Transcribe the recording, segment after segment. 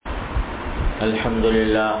الحمد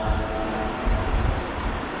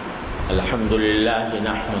لله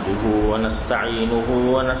نحمده ونستعينه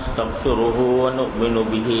ونستغفره ونؤمن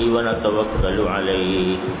به ونتوكل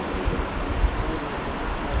عليه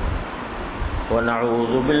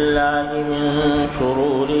ونعوذ بالله من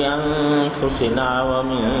شرور أنفسنا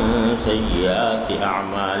ومن سيئات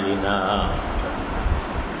أعمالنا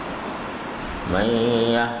من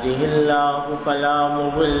يهده الله فلا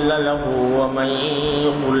مضل له ومن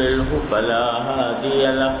يضلله فلا هادي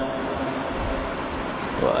له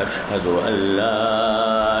وأشهد أن لا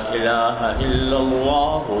إله إلا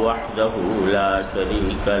الله وحده لا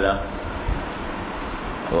شريك له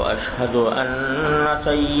وأشهد أن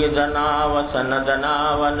سيدنا وسندنا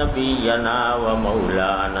ونبينا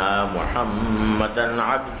ومولانا محمدا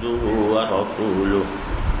عبده ورسوله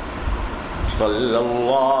صلى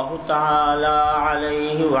الله تعالى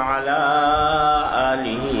عليه وعلى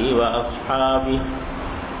آله وأصحابه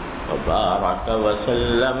وبارك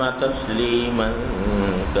وسلم تسليما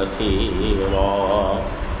كثيرا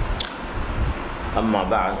أما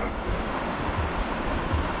بعد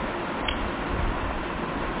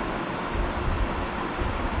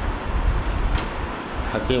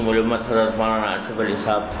حکیم الامت حضرت مولانا اشرف علی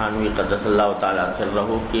صاحب تھانوی قدس اللہ تعالیٰ سرہ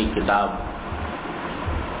کی کتاب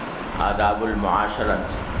آداب المعاشرت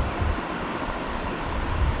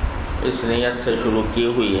اس نیت سے شروع کی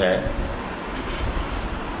ہوئی ہے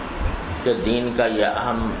کہ دین کا یہ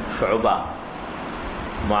اہم شعبہ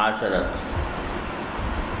معاشرت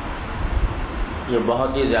یہ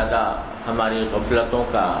بہت ہی زیادہ ہماری غفلتوں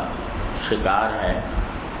کا شکار ہے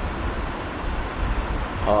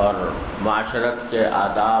اور معاشرت کے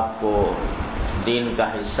آداب کو دین کا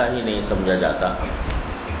حصہ ہی نہیں سمجھا جاتا.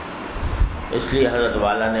 اس لیے حضرت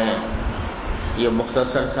والا نے یہ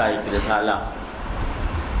مختصر سا ایک رسالہ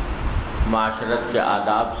معاشرت کے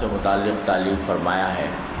آداب سے متعلق تعلیم فرمایا ہے.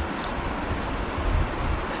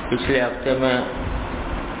 پچھلے ہفتے میں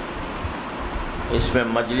اس میں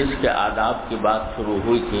مجلس کے آداب کی بات شروع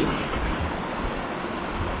ہوئی تھی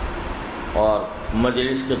اور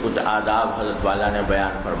مجلس کے کچھ آداب حضرت والا نے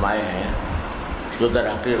بیان فرمائے ہیں جو در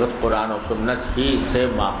حقیقت قرآن و سنت ہی سے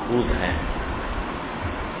ماخوذ ہیں.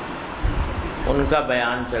 ان کا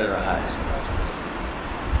بیان چل رہا ہے.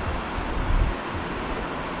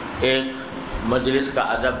 ایک مجلس کا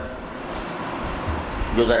ادب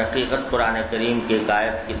جو در حقیقت قرآن کریم کی ایک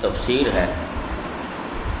آیت کی تفسیر ہے.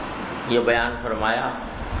 یہ بیان فرمایا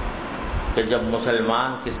کہ جب مسلمان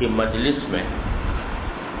کسی مجلس میں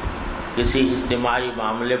کسی اجتماعی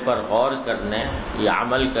معاملے پر غور کرنے یا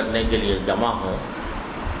عمل کرنے کے لیے جمع ہوں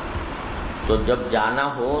تو جب جانا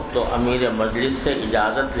ہو تو امیر مجلس سے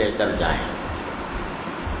اجازت لے کر جائیں.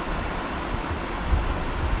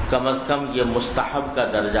 کم از کم یہ مستحب کا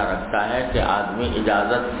درجہ رکھتا ہے کہ آدمی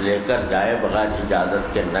اجازت لے کر جائے، بغیر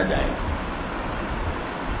اجازت کے نہ جائے.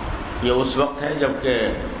 یہ اس وقت ہے جب کہ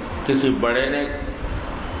کسی بڑے نے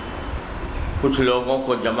کچھ لوگوں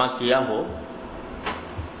کو جمع کیا ہو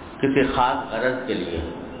کسی خاص غرض کے لیے،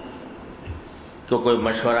 تو کوئی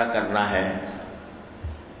مشورہ کرنا ہے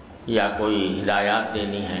یا کوئی ہدایات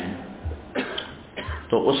دینی ہے،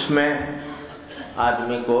 تو اس میں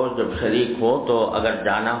آدمی کو جب شریک ہو تو اگر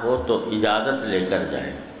جانا ہو تو اجازت لے کر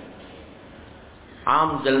جائے. عام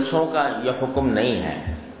جلسوں کا یہ حکم نہیں ہے.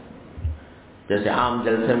 جیسے عام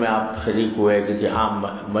جلسے میں آپ شریک ہوئے، کسی عام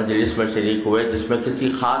مجلس میں شریک ہوئے جس میں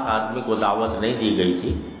کسی خاص آدمی کو دعوت نہیں دی گئی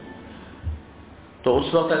تھی، تو اس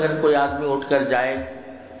وقت اگر کوئی آدمی اٹھ کر جائے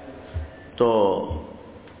تو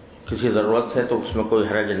کسی ضرورت ہے تو اس میں کوئی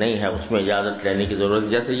حرج نہیں ہے، اس میں اجازت لینے کی ضرورت.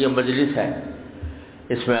 جیسے یہ مجلس ہے،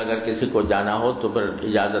 اس میں اگر کسی کو جانا ہو تو پھر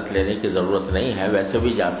اجازت لینے کی ضرورت نہیں ہے، ویسے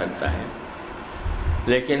بھی جا سکتا ہے.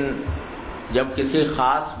 لیکن جب کسی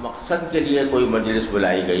خاص مقصد کے لیے کوئی مجلس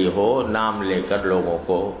بلائی گئی ہو نام لے کر لوگوں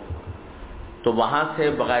کو، تو وہاں سے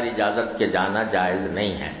بغیر اجازت کے جانا جائز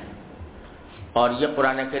نہیں ہے. اور یہ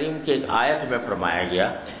قرآن کریم کی ایک آیت میں فرمایا گیا.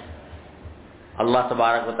 اللہ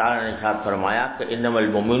تبارک و تعالی نے ارشاد فرمایا کہ انما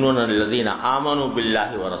المؤمنون الذین آمنوا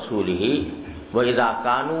باللہ ورسولہ وَإِذَا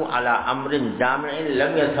كَانُوا عَلَىٰ أَمْرٍ جَامِعٍ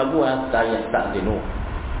لَمْ يَذْهَبُوا حَتَّىٰ يَسْتَأْذِنُوا.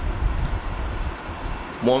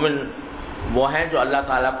 مومن وہ ہیں جو اللہ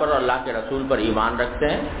تعالیٰ پر اور اللہ کے رسول پر ایمان رکھتے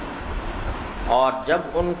ہیں، اور جب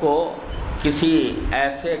ان کو کسی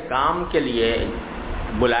ایسے کام کے لیے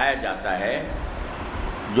بلایا جاتا ہے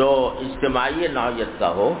جو اجتماعی نوعیت کا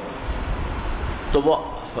ہو تو وہ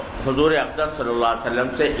حضور اقدس صلی اللہ علیہ وسلم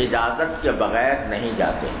سے اجازت کے بغیر نہیں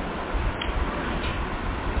جاتے.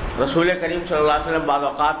 رسول کریم صلی اللہ علیہ وسلم بعض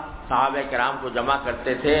اوقات صحابہ کرام کو جمع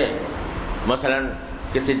کرتے تھے. مثلا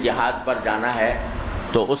کسی جہاد پر جانا ہے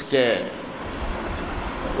تو اس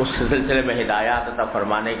سلسلے میں ہدایات عطا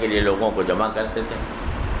فرمانے کے لیے لوگوں کو جمع کرتے تھے.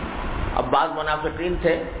 اب بعض منافقین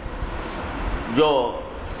تھے جو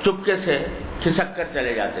چپکے سے کھسک کر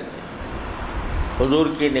چلے جاتے تھے، حضور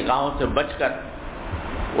کی نگاہوں سے بچ کر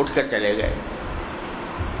اٹھ کر چلے گئے.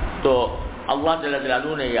 تو اللہ جل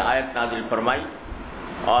جلالہ نے یہ آیت نازل فرمائی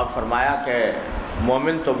اور فرمایا کہ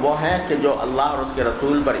مومن تو وہ ہیں کہ جو اللہ اور اس کے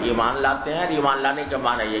رسول پر ایمان لاتے ہیں، اور ایمان لانے کا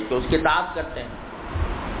معنی یہ کہ اس کی اطاعت کرتے ہیں،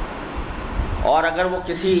 اور اگر وہ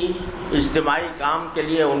کسی اجتماعی کام کے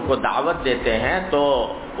لیے ان کو دعوت دیتے ہیں تو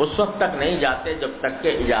اس وقت تک نہیں جاتے جب تک کہ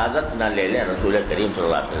اجازت نہ لے لیں رسول کریم صلی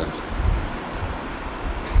اللہ علیہ وسلم سے.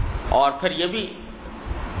 اور پھر یہ بھی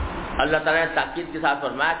اللہ تعالیٰ نے تاکید کے ساتھ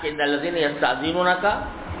فرمایا کہ ان الذین یستأذنونک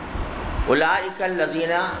اولئک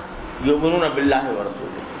الذین یؤمنون باللہ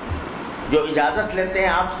ورسولہ، جو اجازت لیتے ہیں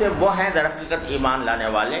آپ سے وہ ہیں در حقیقت ایمان لانے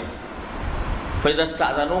والے. فإذا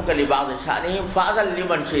استأذنوک لبعض شأنهم فأذن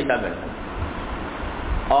لمن شئت منهم،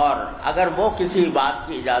 اور اگر وہ کسی بات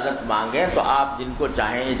کی اجازت مانگیں تو آپ جن کو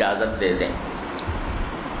چاہیں اجازت دے دیں.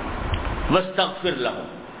 واستغفر لهم،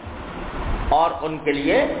 اور ان کے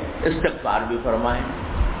لیے استغفار بھی فرمائیں.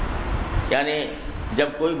 یعنی جب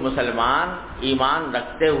کوئی مسلمان ایمان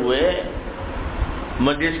رکھتے ہوئے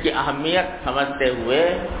مجلس کی اہمیت سمجھتے ہوئے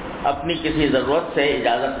اپنی کسی ضرورت سے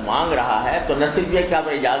اجازت مانگ رہا ہے تو نہ صرف یہ کہ آپ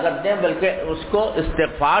اجازت دیں بلکہ اس کو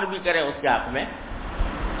استغفار بھی کریں اس کے حق میں،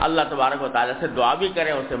 اللہ تبارک و تعالیٰ سے دعا بھی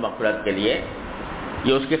کریں اس سے مغفرت کے لیے.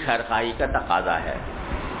 یہ اس کی خیرخواہی کا تقاضا ہے.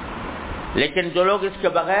 لیکن جو لوگ اس کے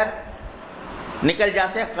بغیر نکل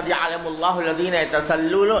جاتے ہیں، قد یعلم اللہ الذین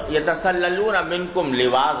یتسللون منکم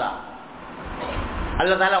لواذا،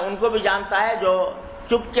 اللہ تعالیٰ ان کو بھی جانتا ہے جو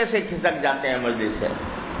چپکے سے کھسک جاتے ہیں مجلس سے.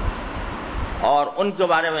 اور ان کے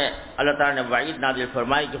بارے میں اللہ تعالیٰ نے وعید نازل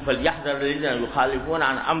فرمائی کہ فَلْيَحْذَرِ الَّذِينَ يُخَالِفُونَ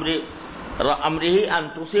عَنْ أَمْرِهِ أَنْ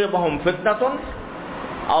تُصِيبَهُمْ فِتْنَةٌ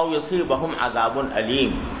أَوْ يُصِيبَهُمْ عَذَابٌ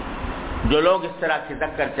أَلِيمٌ. جو لوگ اس طرح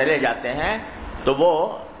کھسک کر چلے جاتے ہیں تو وہ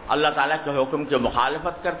اللہ تعالیٰ کے حکم کی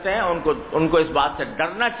مخالفت کرتے ہیں. ان کو اس بات سے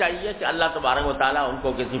ڈرنا چاہیے کہ اللہ تبارک و تعالیٰ ان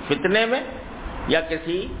کو کسی فتنے میں یا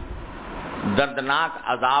کسی دردناک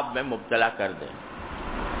عذاب میں مبتلا کر دے.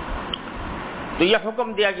 تو یہ حکم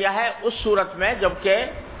دیا گیا ہے اس صورت میں جبکہ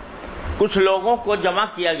کچھ لوگوں کو جمع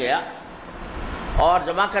کیا گیا، اور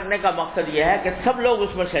جمع کرنے کا مقصد یہ ہے کہ سب لوگ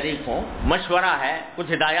اس میں شریک ہوں، مشورہ ہے،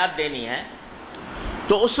 کچھ ہدایات دینی ہے.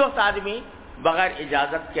 تو اس وقت آدمی بغیر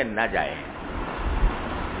اجازت کے نہ جائے.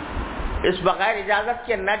 اس بغیر اجازت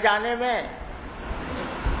کے نہ جانے میں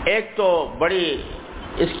ایک تو بڑی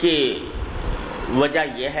اس کی وجہ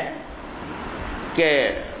یہ ہے کہ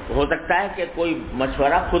ہو سکتا ہے کہ کوئی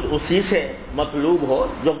مشورہ خود اسی سے مطلوب ہو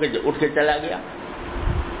جو کہ اٹھ کے چلا گیا.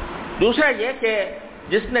 دوسرا یہ کہ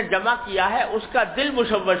جس نے جمع کیا ہے اس کا دل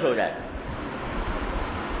مشوش ہو جائے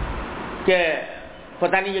کہ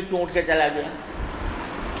پتہ نہیں یہ کیوں اٹھ کے چلا گیا.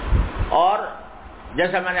 اور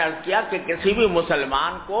جیسا میں نے عرض کیا کہ کسی بھی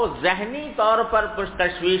مسلمان کو ذہنی طور پر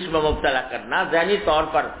تشویش میں مبتلا کرنا، ذہنی طور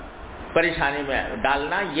پر پریشانی میں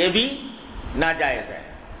ڈالنا، یہ بھی ناجائز ہے.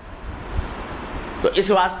 تو اس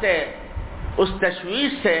واسطے اس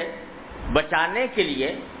تشویش سے بچانے کے لیے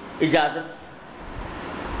اجازت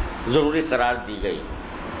ضروری قرار دی گئی.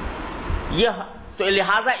 یہ تو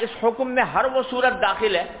لہذا اس حکم میں ہر وہ صورت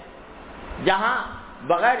داخل ہے جہاں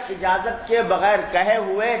بغیر اجازت کے، بغیر کہے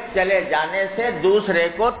ہوئے چلے جانے سے دوسرے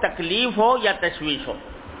کو تکلیف ہو یا تشویش ہو.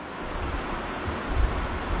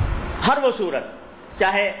 ہر وہ صورت،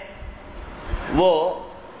 چاہے وہ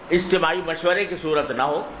اجتماعی مشورے کی صورت نہ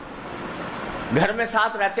ہو، گھر میں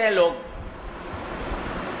ساتھ رہتے ہیں لوگ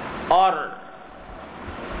اور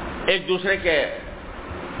ایک دوسرے کے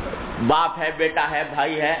باپ ہے، بیٹا ہے،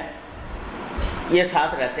 بھائی ہے، یہ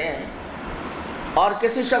ساتھ رہتے ہیں، اور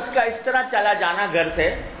کسی شخص کا اس طرح چلا جانا گھر سے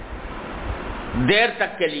دیر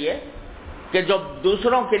تک کے لیے کہ جو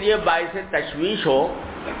دوسروں کے لیے باعث تشویش ہو،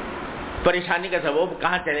 پریشانی کا سبب،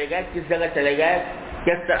 کہاں چلے گئے، کس جگہ چلے گئے،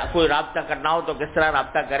 کس طرح کوئی رابطہ کرنا ہو تو کس طرح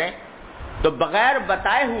رابطہ کریں، تو بغیر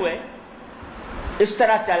بتائے ہوئے اس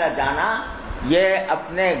طرح چلا جانا یہ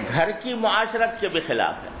اپنے گھر کی معاشرت کے بھی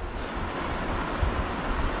خلاف ہے.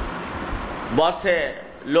 بہت سے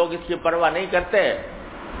لوگ اس کی پرواہ نہیں کرتے.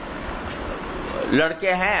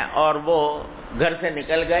 لڑکے ہیں اور وہ گھر سے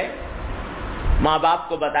نکل گئے ماں باپ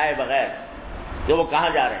کو بتائے بغیر کہ وہ کہاں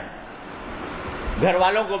جا رہے ہیں، گھر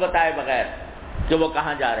والوں کو بتائے بغیر کہ وہ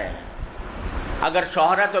کہاں جا رہے ہیں، اگر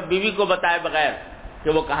شوہر ہے تو بیوی کو بتائے بغیر کہ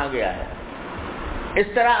وہ کہاں گیا ہے. اس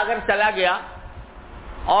طرح اگر چلا گیا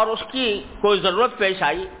اور اس کی کوئی ضرورت پیش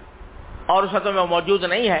آئی اور اس وقت میں موجود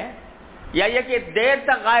نہیں ہے، یا یہ کہ دیر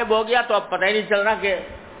تک غائب ہو گیا تو اب پتہ ہی نہیں چل رہا کہ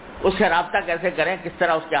اس سے رابطہ کیسے کریں، کس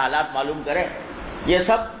طرح اس کے حالات معلوم کریں، یہ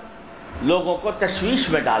سب لوگوں کو تشویش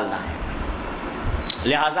میں ڈالنا ہے.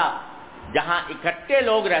 لہذا جہاں اکٹھے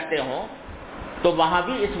لوگ رہتے ہوں تو وہاں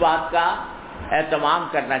بھی اس بات کا اہتمام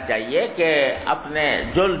کرنا چاہیے کہ اپنے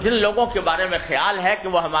جن لوگوں کے بارے میں خیال ہے کہ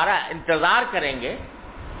وہ ہمارا انتظار کریں گے،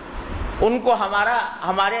 ان کو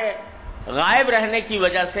ہمارے غائب رہنے کی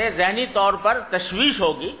وجہ سے ذہنی طور پر تشویش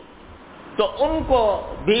ہوگی، تو ان کو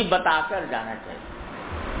بھی بتا کر جانا چاہیے۔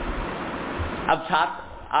 اب ساتھ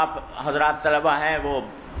آپ حضرات طلبہ ہیں، وہ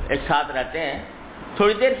ایک ساتھ رہتے ہیں،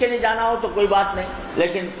 تھوڑی دیر کے لیے جانا ہو تو کوئی بات نہیں،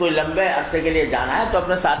 لیکن کوئی لمبے عرصے کے لیے جانا ہے تو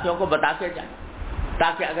اپنے ساتھیوں کو بتا کے جائیں،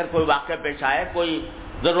 تاکہ اگر کوئی واقعہ پیش آئے، کوئی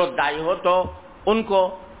ضرورت دائی ہو تو ان کو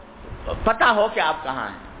پتہ ہو کہ آپ کہاں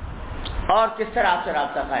ہیں اور کس طرح آپ سے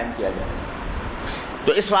رابطہ قائم کیا جائے۔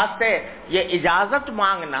 تو اس واسطے یہ اجازت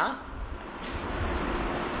مانگنا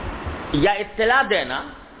یا اطلاع دینا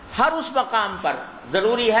ہر اس مقام پر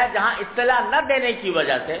ضروری ہے جہاں اطلاع نہ دینے کی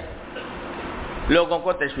وجہ سے لوگوں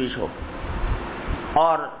کو تشویش ہو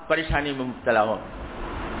اور پریشانی میں مبتلا ہو۔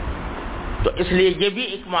 تو اس لیے یہ بھی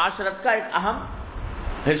ایک معاشرت کا ایک اہم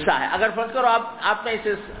حصہ ہے۔ اگر فرض کرو آپ نے اس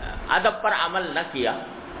ادب پر عمل نہ کیا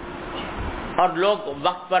اور لوگ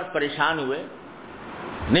وقت پر پریشان ہوئے،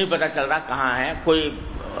 نہیں پتہ چل رہا کہاں ہیں، کوئی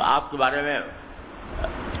آپ کے بارے میں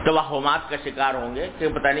توہمات کا شکار ہوں گے کہ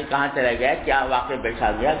پتہ نہیں کہاں چلا گیا، کیا واقعہ پیش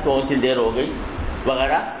آ گیا، کون سی دیر ہو گئی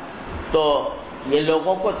وغیرہ، تو یہ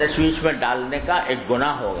لوگوں کو تشویش میں ڈالنے کا ایک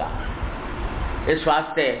گناہ ہوگا۔ اس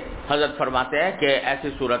واسطے حضرت فرماتے ہیں کہ ایسی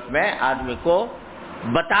صورت میں آدمی کو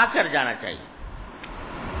بتا کر جانا چاہیے۔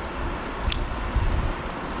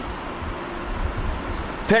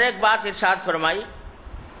 پھر ایک بات ارشاد فرمائی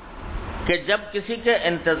کہ جب کسی کے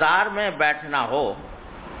انتظار میں بیٹھنا ہو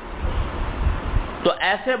تو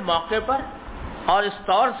ایسے موقع پر اور اس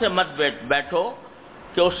طور سے مت بیٹھو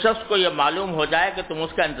کہ اس شخص کو یہ معلوم ہو جائے کہ تم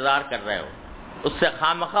اس کا انتظار کر رہے ہو، اس سے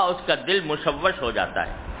خواہ اس کا دل مشوش ہو جاتا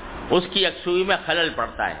ہے، اس کی یکسوئی میں خلل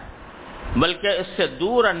پڑتا ہے، بلکہ اس سے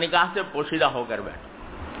دور اور نگاہ سے پوشیدہ ہو کر بیٹھو۔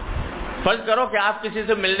 فرض کرو کہ آپ کسی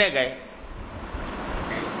سے ملنے گئے،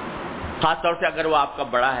 خاص طور سے اگر وہ آپ کا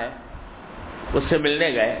بڑا ہے، اس سے ملنے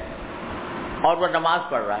گئے اور وہ نماز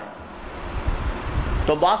پڑھ رہا ہے،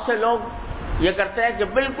 تو بہت سے لوگ یہ کرتے ہیں کہ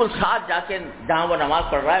بالکل ساتھ جا کے جہاں وہ نماز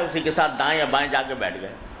پڑھ رہا ہے اسی کے ساتھ دائیں یا بائیں جا کے بیٹھ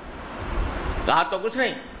گئے، کہا تو کچھ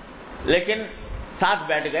نہیں لیکن ساتھ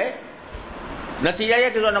بیٹھ گئے۔ نتیجہ یہ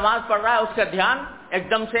کہ جو نماز پڑھ رہا ہے اس کا دھیان ایک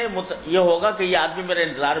دم سے یہ ہوگا کہ یہ آدمی میرے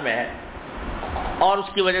انتظار میں ہے، اور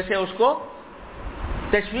اس کی وجہ سے اس کو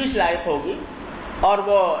تشویش لاحق ہوگی اور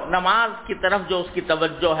وہ نماز کی طرف جو اس کی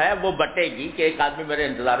توجہ ہے وہ بٹے گی کہ ایک آدمی میرے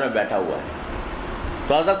انتظار میں بیٹھا ہوا ہے۔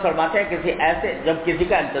 تو حضرت فرماتے ہیں جب کسی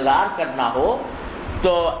کا انتظار کرنا ہو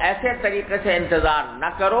تو ایسے طریقے سے انتظار نہ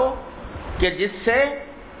کرو کہ جس سے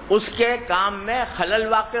اس کے کام میں خلل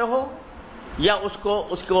واقع ہو یا اس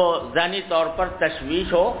کو ذہنی طور پر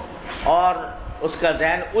تشویش ہو اور اس کا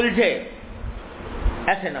ذہن الجھے،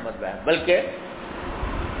 ایسے نہ مت بیٹھو، بلکہ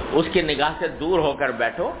اس کی نگاہ سے دور ہو کر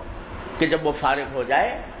بیٹھو کہ جب وہ فارغ ہو جائے،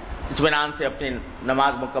 اطمینان سے اپنی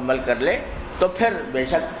نماز مکمل کر لے تو پھر بے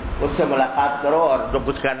شک اس سے ملاقات کرو اور جو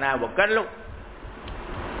کچھ کرنا ہے وہ کر لو۔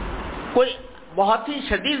 کوئی بہت ہی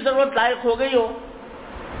شدید ضرورت لاحق ہو گئی ہو،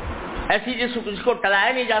 ایسی جس کو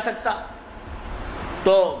ٹلایا نہیں جا سکتا،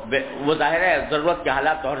 تو وہ ظاہر ہے ضرورت کے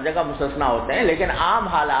حالات تو ہر جگہ مستثنا ہوتے ہیں، لیکن عام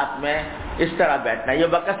حالات میں اس طرح بیٹھنا یہ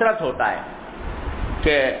بکثرت ہوتا ہے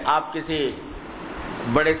کہ آپ کسی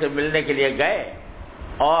بڑے سے ملنے کے لیے گئے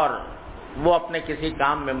اور وہ اپنے کسی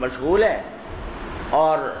کام میں مشغول ہے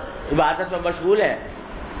اور عبادت میں مشغول ہے،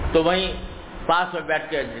 تو وہیں پاس میں بیٹھ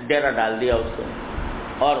کے ڈیرا ڈال دیا اس کو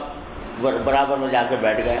اور برابر میں جا کے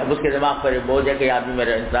بیٹھ گئے۔ اب اس کے دماغ پر یہ بوجھ ہے کہ یہ آدمی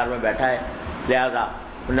میرے انتظار میں بیٹھا ہے، لہذا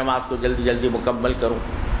نماز کو جلدی جلدی مکمل کروں۔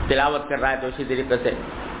 تلاوت کر رہا ہے تو اسی طریقے سے،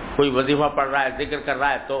 کوئی وظیفہ پڑھ رہا ہے، ذکر کر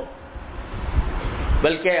رہا ہے، تو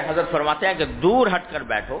بلکہ حضرت فرماتے ہیں کہ دور ہٹ کر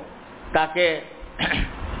بیٹھو تاکہ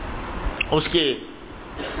اس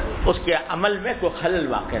کے عمل میں کوئی خلل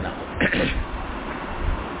واقع نہ ہو۔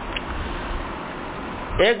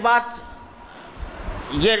 ایک بات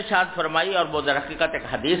یہ ارشاد فرمائی اور وہ در حقیقت ایک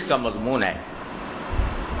حدیث کا مضمون ہے،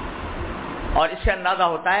 اور اس سے اندازہ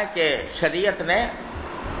ہوتا ہے کہ شریعت نے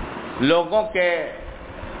لوگوں کے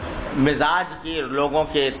مزاج کی، لوگوں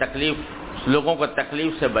کو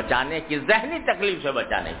تکلیف سے بچانے کی، ذہنی تکلیف سے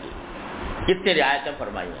بچانے کی کتنی رعایتیں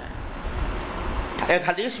فرمائی ہیں۔ ایک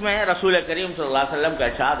حدیث میں رسول کریم صلی اللہ علیہ وسلم کا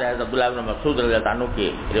ارشاد ہے، عبداللہ بن مسعود رضی اللہ عنہ کی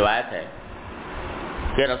روایت ہے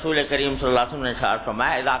کہ رسول کریم صلی اللہ علیہ وسلم نے ارشاد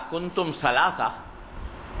فرمایا، اذا کنتم ثلاثہ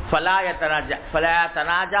فلا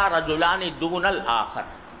يتناجى رجلان دون الآخر،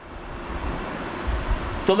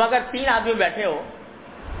 تم اگر 3 آدمی بیٹھے ہو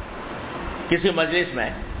کسی مجلس میں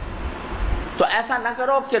تو ایسا نہ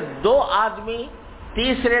کرو کہ 2 آدمی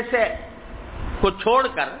تیسرے سے کو چھوڑ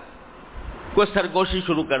کر کوئی سرگوشی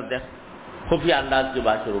شروع کر دیں، خفیہ انداز کی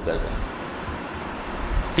بات شروع کر دیں۔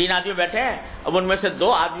 3 آدمی بیٹھے ہیں، اب ان میں سے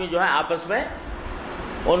 2 آدمی جو ہیں آپس میں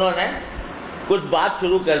انہوں نے کچھ بات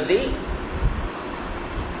شروع کر دی،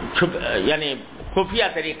 یعنی خفیہ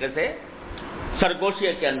طریقے سے،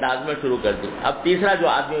 سرگوشی کے انداز میں شروع کر دی۔ اب تیسرا جو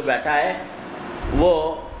آدمی بیٹھا ہے وہ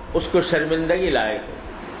اس کو شرمندگی لائق ہو،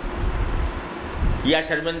 یا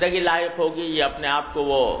شرمندگی لائق ہوگی، یا اپنے آپ کو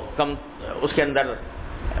وہ کم، اس کے اندر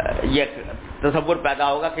یہ تصور پیدا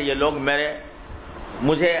ہوگا کہ یہ لوگ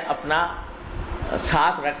مجھے اپنا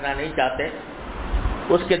ساتھ رکھنا نہیں چاہتے،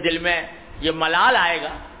 اس کے دل میں یہ ملال آئے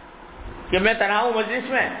گا کہ میں تنہا ہوں مجلس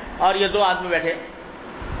میں اور یہ 2 آدمی بیٹھے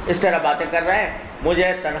اس طرح باتیں کر رہے ہیں،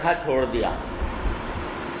 مجھے تنہا چھوڑ دیا،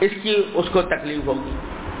 اس کو تکلیف ہوگی۔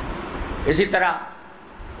 اسی طرح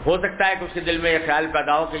ہو سکتا ہے کہ اس کے دل میں یہ خیال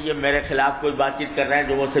پیدا ہو کہ یہ میرے خلاف کوئی بات چیت کر رہے ہیں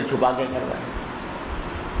جو وہ سے چھپا کے کر رہے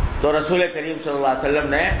ہیں۔ تو رسول کریم صلی اللہ علیہ وسلم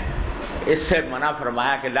نے اس سے منع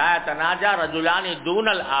فرمایا کہ لا تناجا رجلان دون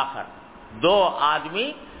الآخر، 2 آدمی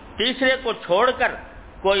تیسرے کو چھوڑ کر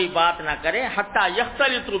کوئی بات نہ کرے، حتی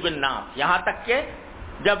یختلطوا بالناس، یہاں تک کہ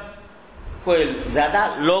جب کوئی زیادہ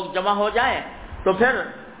لوگ جمع ہو جائیں تو پھر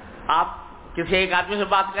آپ کسی ایک آدمی سے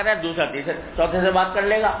بات کر رہے ہیں، دوسرا تیسرے چوتھے سے بات کر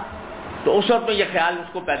لے گا، تو اس وقت میں یہ خیال اس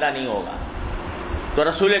کو پیدا نہیں ہوگا۔ تو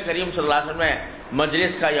رسول کریم صلی اللہ علیہ وسلم نے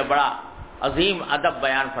مجلس کا یہ بڑا عظیم ادب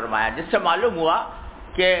بیان فرمایا، جس سے معلوم ہوا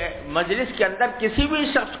کہ مجلس کے اندر کسی بھی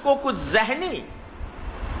شخص کو کچھ ذہنی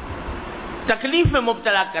تکلیف میں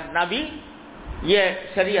مبتلا کرنا بھی یہ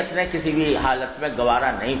شریعت نے کسی بھی حالت میں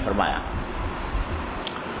گوارا نہیں فرمایا۔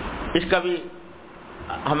 اس کا بھی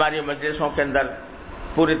ہماری مجلسوں کے اندر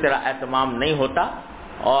پوری طرح اہتمام نہیں ہوتا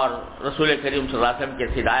اور رسول کریم صلی اللہ علیہ وسلم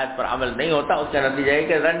کی ہدایت پر عمل نہیں ہوتا، اس کا نتیجہ ہے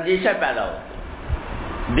کہ رنجشیں پیدا ہوتی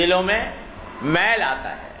ہیں، دلوں میں میل آتا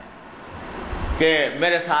ہے کہ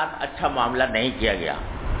میرے ساتھ اچھا معاملہ نہیں کیا گیا۔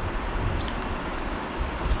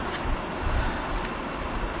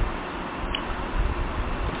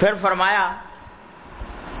 پھر فرمایا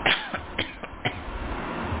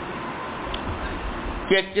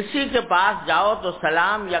کہ کسی کے پاس جاؤ تو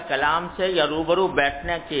سلام یا کلام سے یا روبرو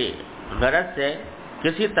بیٹھنے کی غرض سے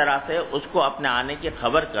کسی طرح سے اس کو اپنے آنے کی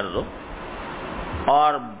خبر کر دو،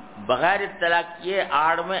 اور بغیر اطلاع کیے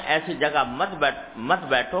آڑ میں ایسی جگہ مت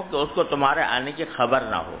بیٹھو کہ اس کو تمہارے آنے کی خبر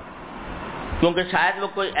نہ ہو، کیونکہ شاید وہ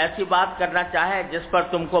کوئی ایسی بات کرنا چاہے جس پر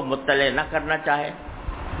تم کو مطلع نہ کرنا چاہے،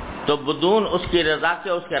 تو بدون اس کی رضا کے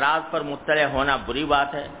اس کے راز پر مطلع ہونا بری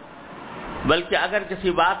بات ہے، بلکہ اگر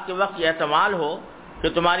کسی بات کے وقت یہ احتمال ہو کہ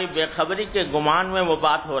تمہاری بے خبری کے گمان میں وہ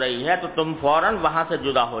بات ہو رہی ہے تو تم فوراً وہاں سے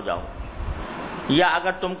جدا ہو جاؤ، یا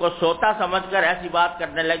اگر تم کو سوتا سمجھ کر ایسی بات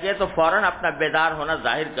کرنے لگے تو فوراً اپنا بیدار ہونا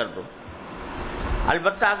ظاہر کر دو۔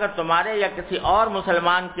 البتہ اگر تمہارے یا کسی اور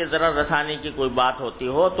مسلمان کی ضرر رسانی کی کوئی بات ہوتی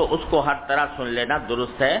ہو تو اس کو ہر طرح سن لینا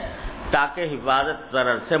درست ہے تاکہ حفاظت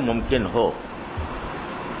ضرر سے ممکن ہو۔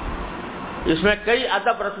 اس میں کئی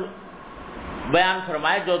ادب بیان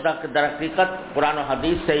فرمائے جو در حقیقت قرآن و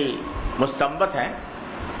حدیث سے ہی مستنبط ہیں،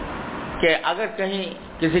 کہ اگر کہیں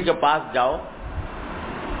کسی کے پاس جاؤ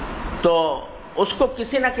تو اس کو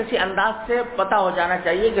کسی نہ کسی انداز سے پتہ ہو جانا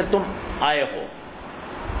چاہیے کہ تم آئے ہو۔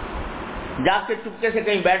 جا کے چپکے سے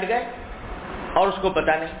کہیں بیٹھ گئے اور اس کو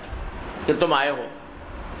پتہ نہیں کہ تم آئے ہو،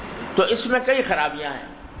 تو اس میں کئی خرابیاں ہیں۔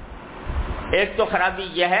 ایک تو خرابی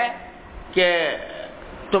یہ ہے کہ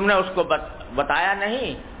تم نے اس کو بتایا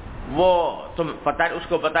نہیں، اس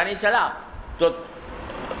کو پتہ نہیں چلا، تو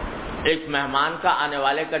ایک مہمان کا، آنے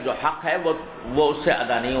والے کا جو حق ہے وہ اس سے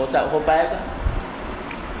ادا نہیں ہو پائے گا۔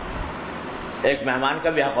 ایک مہمان کا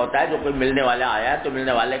بھی حق ہوتا ہے، جو کوئی ملنے والا آیا ہے تو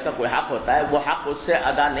ملنے والے کا کوئی حق ہوتا ہے، وہ حق اس سے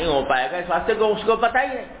ادا نہیں ہو پائے گا، اس واسطے کہ اس کو پتہ ہی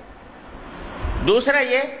نہیں۔ دوسرا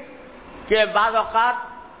یہ کہ بعض اوقات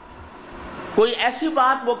کوئی ایسی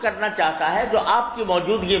بات وہ کرنا چاہتا ہے جو آپ کی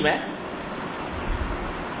موجودگی میں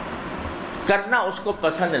کرنا اس کو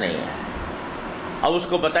پسند نہیں ہے، اب اس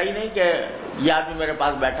کو پتہ ہی نہیں کہ یہ آدمی میرے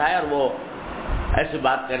پاس بیٹھا ہے اور وہ ایسی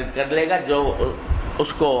بات کر لے گا جو اس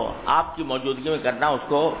کو آپ کی موجودگی میں کرنا اس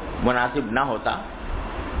کو مناسب نہ ہوتا،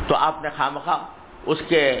 تو آپ نے خامخواہ اس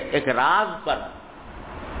کے ایک راز پر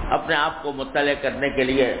اپنے آپ کو مطلع کرنے کے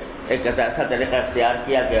لیے ایک ایسا طریقہ اختیار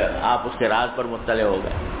کیا کہ آپ اس کے راز پر مطلع ہو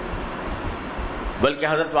گئے۔ بلکہ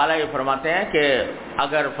حضرت والا یہ فرماتے ہیں کہ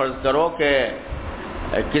اگر فرض کرو کہ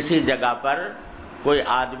کسی جگہ پر کوئی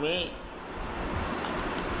آدمی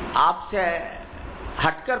آپ سے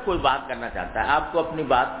ہٹ کر کوئی بات کرنا چاہتا ہے، آپ کو اپنی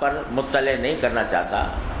بات پر مطلع نہیں کرنا چاہتا،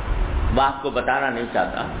 بات کو بتانا نہیں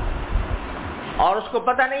چاہتا، اور اس کو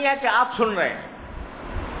پتہ نہیں ہے کہ آپ سن رہے ہیں،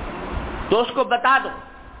 تو اس کو بتا دو۔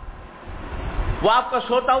 وہ آپ کا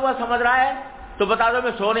سوتا ہوا سمجھ رہا ہے تو بتا دو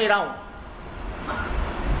میں سو نہیں رہا ہوں۔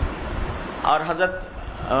 اور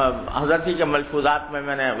حضرت ہی کے ملفوظات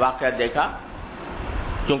میں نے واقعہ دیکھا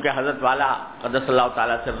کیونکہ حضرت والا قدس اللہ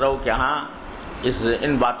تعالیٰ سرہ کے ہاں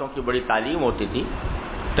ان باتوں کی بڑی تعلیم ہوتی تھی،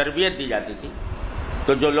 تربیت دی جاتی تھی،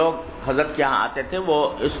 تو جو لوگ حضرت کے ہاں آتے تھے وہ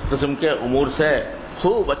اس قسم کے امور سے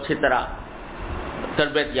خوب اچھی طرح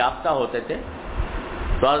تربیت یافتہ ہوتے تھے.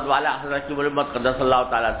 تو حضرت والا حضرت کی ملمت قدس اللہ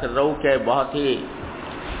تعالیٰ سرہ کے بہت ہی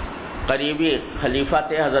قریبی خلیفہ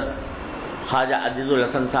تھے حضرت خواجہ عزیز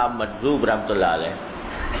الحسن صاحب مجذوب رحمۃ اللہ علیہ.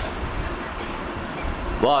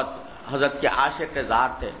 بہت حضرت کے عاشق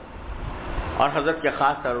ذات تھے اور حضرت کے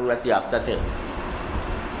خاص ضرورت یافتہ تھے.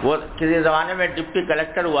 وہ کسی زمانے میں ڈپٹی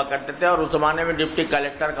کلیکٹر ہوا کرتے تھے، اور اس زمانے میں ڈپٹی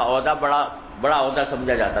کلیکٹر کا عہدہ بڑا عہدہ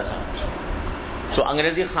سمجھا جاتا تھا. تو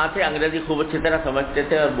انگریزی خاں تھے، انگریزی خوب اچھی طرح سمجھتے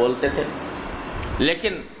تھے اور بولتے تھے،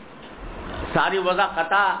 لیکن ساری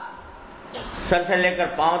وضاحت سر سے لے کر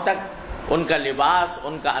پاؤں تک ان کا لباس،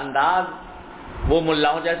 ان کا انداز وہ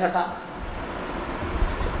ملاؤں جیسا تھا.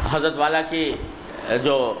 حضرت والا کی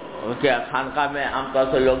جو کہ خانقاہ میں عام طور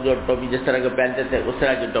سے لوگ جو ٹوپی جس طرح کے پہنتے تھے اس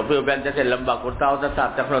طرح کی ٹوپی وہ پہنتے تھے، لمبا کرتا ہوتا تھا،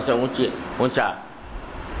 ٹخنوں سے اونچا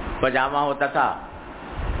پاجامہ ہوتا تھا.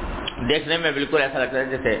 دیکھنے میں بالکل ایسا لگتا ہے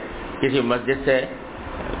جیسے کسی مسجد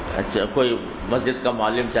سے کوئی مسجد کا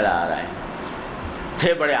معلم چلا آ رہا ہے.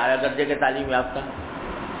 تھے بڑے اعلیٰ درجے کے تعلیم یافتہ.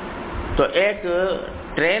 تو ایک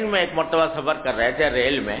ٹرین میں ایک مرتبہ سفر کر رہے تھے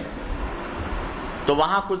ریل میں، تو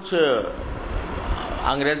وہاں کچھ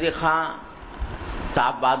انگریزی خاں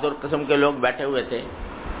صاحب بہادر قسم کے لوگ بیٹھے ہوئے تھے.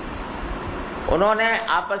 انہوں نے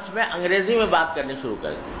آپس میں انگریزی میں بات کرنی شروع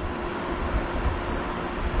کر دی.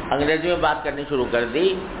 انگریزی میں بات کرنی شروع کر دی.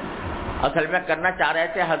 اصل میں کرنا چاہ رہے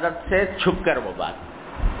تھے حضرت سے چھپ کر وہ بات.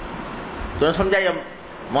 تو نے سمجھا یہ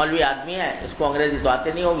مولوی آدمی ہے، اس کو انگریزی تو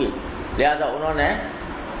آتی نہیں ہوگی، لہذا انہوں نے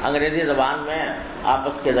انگریزی زبان میں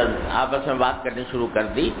آپس میں بات کرنی شروع کر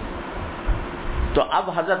دی. تو اب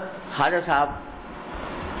حضرت خواجہ صاحب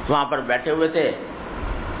وہاں پر بیٹھے ہوئے تھے،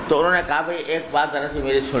 تو انہوں نے کہا بھئی ایک بات ذرا سی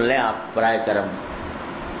میری سن لیں آپ برائے کرم.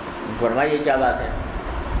 فرمائیے کیا بات ہے؟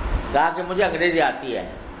 کہا کہ مجھے انگریزی آتی ہے،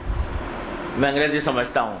 میں انگریزی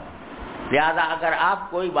سمجھتا ہوں، لہذا اگر آپ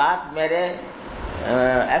کوئی بات میرے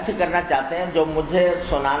ایسے کرنا چاہتے ہیں جو مجھے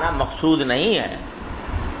سنانا مقصود نہیں ہے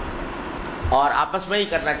اور آپس میں ہی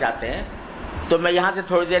کرنا چاہتے ہیں، تو میں یہاں سے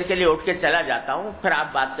تھوڑی دیر کے لیے اٹھ کے چلا جاتا ہوں، پھر آپ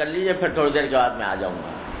بات کر لیجئے، پھر تھوڑی دیر کے بعد میں آ جاؤں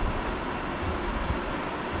گا.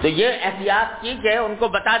 تو یہ احتیاط کی کہ ان کو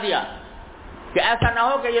بتا دیا کہ ایسا نہ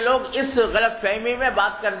ہو کہ یہ لوگ اس غلط فہمی میں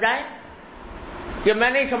بات کر جائیں کہ میں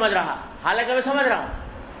نہیں سمجھ رہا، حالانکہ میں سمجھ رہا ہوں.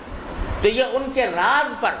 تو یہ ان کے راز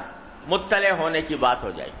پر مطلع ہونے کی بات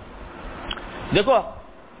ہو جائے. دیکھو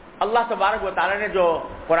اللہ تبارک و تعالی نے جو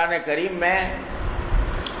قرآن کریم میں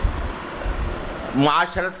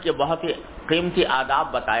معاشرت کے بہت ہی قیمتی آداب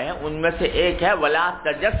بتائے ہیں، ان میں سے ایک ہے وَلَا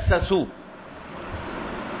تَجَسَّسُوا،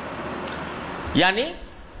 یعنی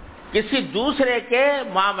کسی دوسرے کے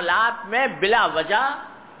معاملات میں بلا وجہ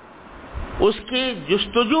اس کی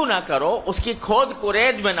جستجو نہ کرو، اس کی کھود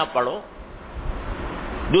کرید میں نہ پڑو،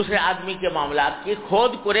 دوسرے آدمی کے معاملات کی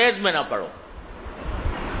کھود کرید میں نہ پڑو.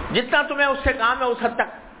 جتنا تمہیں اس سے کام ہے اس حد تک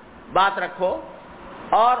بات رکھو،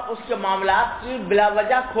 اور اس کے معاملات کی بلا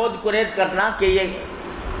وجہ کھود کرید کرنا کہ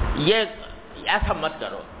یہ ایسا مت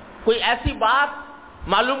کرو. کوئی ایسی بات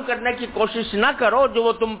معلوم کرنے کی کوشش نہ کرو جو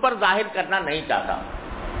وہ تم پر ظاہر کرنا نہیں چاہتا.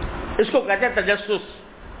 اس کو کہتے ہیں تجسس،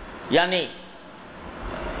 یعنی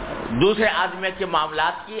دوسرے آدمی کے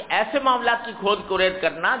معاملات کی، ایسے معاملات کی کھود کرید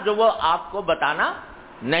کرنا جو وہ آپ کو بتانا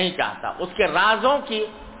نہیں چاہتا، اس کے رازوں کی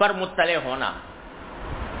پر مطلع ہونا،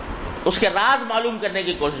 اس کے راز معلوم کرنے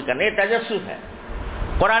کی کوشش کرنا، یہ تجسس ہے.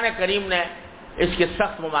 قرآن کریم نے اس کے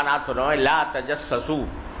سخت ممانعات فرمائے، لا تجسسوا،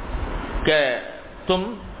 کہ تم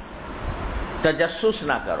تجسس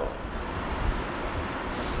نہ کرو.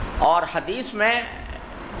 اور حدیث میں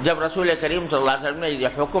جب رسول کریم صلی اللہ علیہ وسلم نے یہ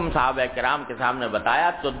حکم صحابہ کرام کے سامنے بتایا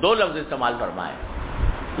تو دو لفظ استعمال فرمائے،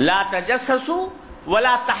 لا تجسسوا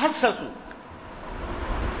ولا تحسسوا.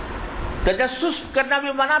 تجسس کرنا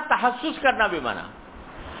بھی منع، تحسس کرنا بھی منع.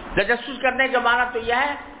 تجسس کرنے کا معنی تو یہ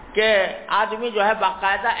ہے کہ آدمی جو ہے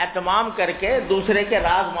باقاعدہ اہتمام کر کے دوسرے کے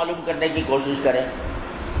راز معلوم کرنے کی کوشش کرے،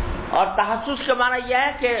 اور تحسس کا معنی یہ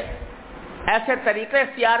ہے کہ ایسے طریقے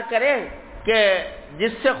اختیار کرے کہ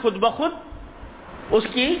جس سے خود بخود اس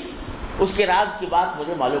کے راز کی بات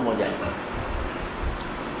مجھے معلوم ہو جائے.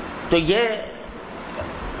 تو یہ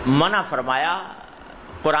منع فرمایا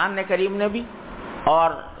قرآن نے کریم نے بھی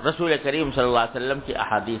اور رسول کریم صلی اللہ علیہ وسلم کی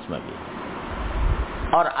احادیث میں بھی.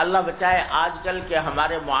 اور اللہ بچائے آج کل کے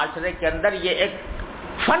ہمارے معاشرے کے اندر یہ ایک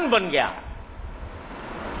فن بن گیا.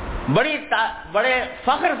 بڑے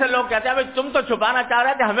فخر سے لوگ کہتے ہیں بھائی تم تو چھپانا چاہ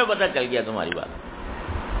رہے تھے، ہمیں پتہ چل گیا تمہاری بات.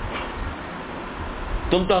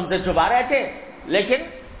 تم تو ہم سے چھپا رہے تھے لیکن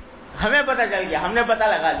ہمیں پتہ چل گیا، ہم نے پتہ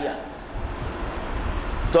لگا لیا.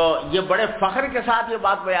 تو یہ بڑے فخر کے ساتھ یہ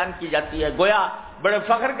بات بیان کی جاتی ہے، گویا بڑے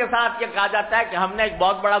فخر کے ساتھ یہ کہا جاتا ہے کہ ہم نے ایک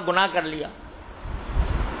بہت بڑا گناہ کر لیا،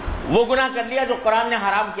 وہ گناہ کر لیا جو قرآن نے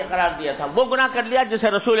حرام کیا قرار دیا تھا، وہ گناہ کر لیا جسے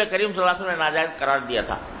رسول کریم صلی اللہ علیہ وسلم نے ناجائز قرار دیا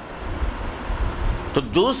تھا۔ تو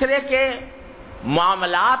دوسرے کے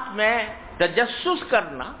معاملات میں تجسس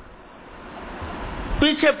کرنا،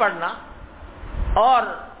 پیچھے پڑنا اور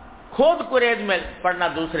کھود کرید میں پڑنا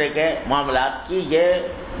دوسرے کے معاملات کی، یہ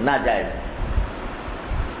ناجائز ہے۔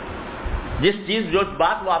 جس چیز جو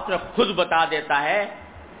بات وہ آپ نے خود بتا دیتا ہے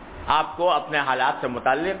آپ کو اپنے حالات سے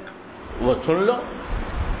متعلق، وہ سن لو۔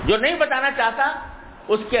 جو نہیں بتانا چاہتا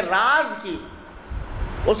اس کے راز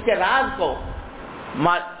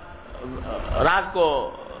کو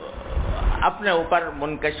اپنے اوپر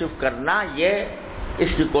منکشف کرنا، یہ اس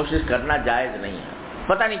کی کوشش کرنا جائز نہیں ہے۔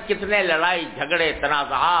 پتہ نہیں کتنے لڑائی جھگڑے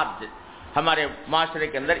تنازعات ہمارے معاشرے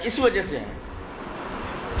کے اندر اس وجہ سے ہیں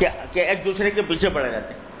کہ ایک دوسرے کے پیچھے پڑے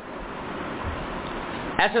رہتے ہیں،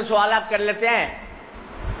 ایسے سوالات کر لیتے ہیں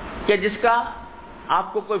کہ جس کا آپ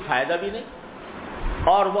کو کوئی فائدہ بھی نہیں،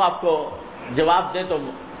 اور وہ آپ کو جواب دے تو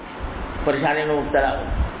پریشانی میں مبتلا ہو۔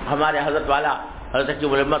 ہمارے حضرت والا حضرت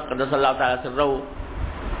عقیب الامت قدس اللہ تعالیٰ سرہ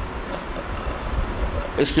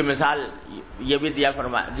اس کی مثال یہ بھی دیا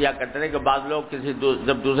کرتے ہیں کہ بعض لوگ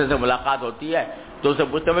جب دوسرے سے ملاقات ہوتی ہے تو اسے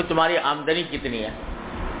پوچھتے ہیں تمہاری آمدنی کتنی ہے؟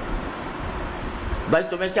 بھائی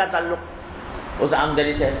تمہیں کیا تعلق اس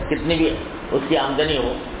آمدنی سے، کتنی بھی اس کی آمدنی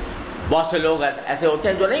ہو۔ بہت سے لوگ ایسے ہوتے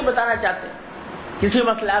ہیں جو نہیں بتانا چاہتے کسی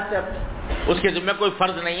مسئلات سے اپنے، اس کے ذمہ کوئی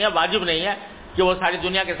فرض نہیں ہے، واجب نہیں ہے کہ وہ ساری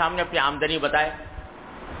دنیا کے سامنے اپنی آمدنی بتائے،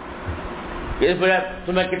 اس وجہ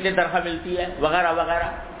تمہیں کتنی تنخواہ ملتی ہے وغیرہ وغیرہ۔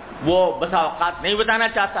 وہ بسا اوقات نہیں بتانا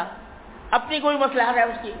چاہتا، اپنی کوئی مسئلہ ہے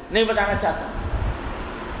اس کی نہیں بتانا چاہتا،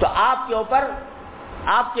 تو آپ کے اوپر،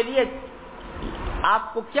 آپ کے لیے،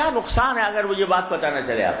 آپ کو کیا نقصان ہے اگر وہ یہ بات پتہ نہ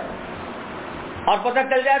چلے آپ کو، اور پتہ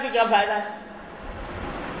چل جائے تو کیا فائدہ ہے؟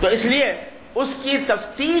 تو اس لیے اس کی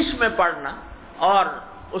تفتیش میں پڑنا اور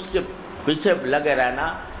اس کے پیچھے لگے رہنا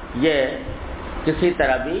یہ کسی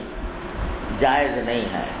طرح بھی جائز نہیں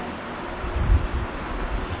ہے۔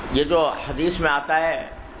 یہ جو حدیث میں آتا ہے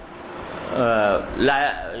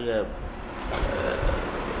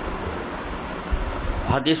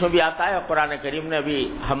حدیث میں بھی آتا ہے، قرآن کریم نے ابھی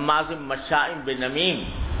حماز مشاء بنمیم،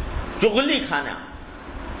 چغلی کھانا،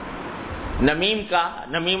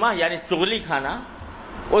 نمیمہ یعنی چغلی کھانا،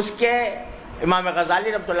 اس کے امام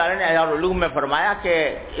غزالی رحمۃ اللہ علیہ نے احیاء العلوم میں فرمایا کہ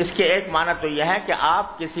اس کے ایک معنی تو یہ ہے کہ آپ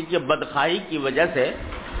کسی کی بدخواہی کی وجہ سے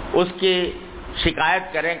اس کی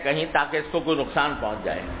شکایت کریں کہیں تاکہ اس کو کوئی نقصان پہنچ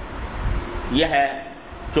جائے، یہ ہے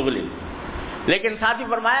چغلی۔ لیکن ساتھ ہی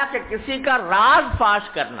فرمایا کہ کسی کا راز فاش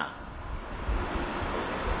کرنا،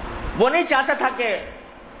 وہ نہیں چاہتا تھا کہ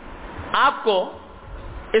آپ کو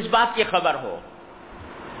اس بات کی خبر ہو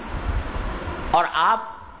اور آپ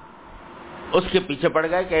اس کے پیچھے پڑ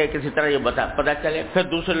گئے کہ کسی طرح یہ پتہ چلے، پھر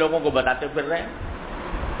دوسرے لوگوں کو بتاتے پھر رہے،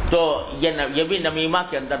 تو یہ بھی نمیمہ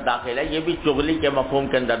کے اندر داخل ہے، یہ بھی چغلی کے مفہوم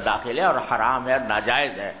کے اندر داخل ہے اور حرام ہے،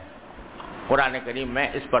 ناجائز ہے۔ قرآن کریم میں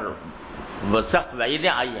اس پر سخت وعیدیں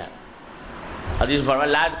آئی ہیں۔ حدیث فرمایا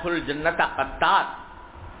لا يدخل الجنت قطات،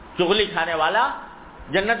 چغلی کھانے والا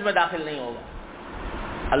جنت میں داخل نہیں ہوگا،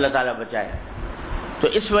 اللہ تعالیٰ بچائے۔ تو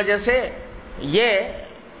اس وجہ سے یہ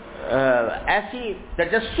ایسی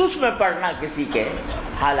تجسس میں پڑنا کسی کے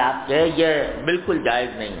حالات کے، یہ بالکل جائز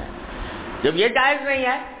نہیں ہے۔ جب یہ جائز نہیں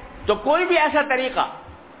ہے تو کوئی بھی ایسا طریقہ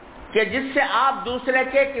کہ جس سے آپ دوسرے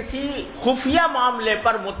کے کسی خفیہ معاملے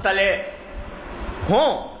پر مطلع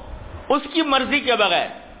ہوں اس کی مرضی کے بغیر،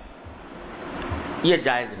 یہ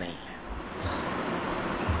جائز نہیں ہے۔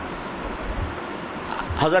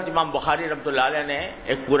 حضرت امام بخاری رحمۃ اللہ علیہ نے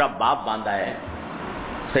ایک پورا باب باندھا ہے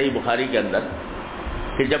صحیح بخاری کے اندر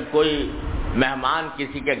کہ جب کوئی مہمان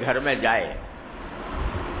کسی کے گھر میں جائے،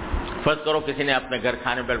 فرض کرو کسی نے اپنے گھر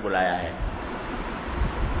کھانے پر بلایا ہے،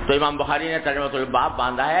 تو امام بخاری نے ترجمۃ الباب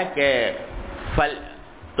باندھا ہے کہ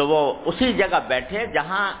تو وہ اسی جگہ بیٹھے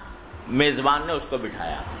جہاں میزبان نے اس کو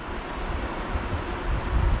بٹھایا۔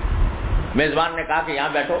 میزبان نے کہا کہ یہاں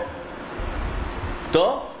بیٹھو، تو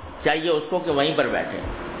چاہیے اس کو کہ وہیں پر بیٹھے،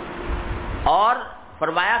 اور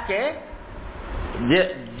فرمایا کہ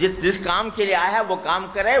جس کام کے لیے آیا ہے وہ کام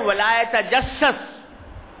کرے، ولا یتجسس،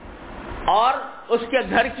 اور اس کے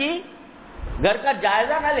گھر کا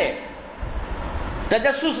جائزہ نہ لے،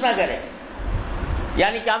 تجسس نہ کرے۔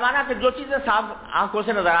 یعنی کیا مانا کہ جو چیزیں صاف آنکھوں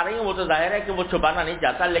سے نظر آ رہی ہیں وہ تو ظاہر ہے کہ وہ چھپانا نہیں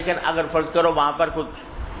چاہتا، لیکن اگر فرض کرو وہاں پر کچھ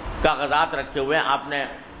کاغذات رکھے ہوئے ہیں، آپ نے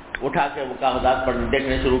اٹھا کے وہ کاغذات پر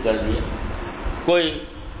دیکھنے شروع کر دیے، کوئی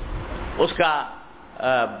اس کا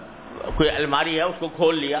کوئی الماری ہے اس کو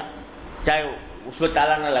کھول لیا، چاہے اس میں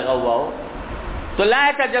تالا نہ لگا ہوا ہو، تو لا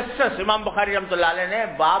تجسس، امام بخاری رحمۃ اللہ علیہ نے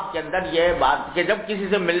باب کے اندر یہ بات کہ جب کسی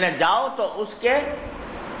سے ملنے جاؤ تو اس کے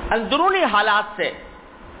اندرونی حالات سے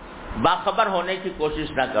باخبر ہونے کی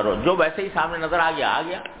کوشش نہ کرو، جو ویسے ہی سامنے نظر آ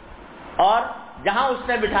گیا، اور جہاں اس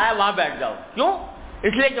نے بٹھایا وہاں بیٹھ جاؤ۔ کیوں؟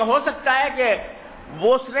 اس لیے کہ ہو سکتا ہے کہ وہ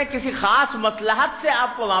اس نے کسی خاص مصلحت سے آپ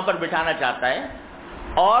کو وہاں پر بٹھانا چاہتا ہے،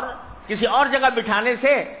 اور کسی اور جگہ بٹھانے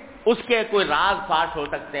سے اس کے کوئی راز فاش ہو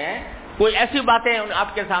سکتے ہیں، کوئی ایسی باتیں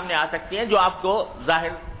آپ کے سامنے آ سکتی ہیں جو آپ کو ظاہر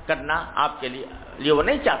کرنا آپ کے لیے وہ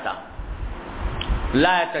نہیں چاہتا۔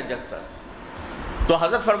 لا تجسس، تو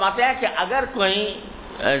حضرت فرماتے ہیں کہ اگر کوئی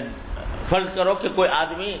فرض کرو کہ کوئی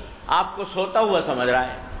آدمی آپ کو سوتا ہوا سمجھ رہا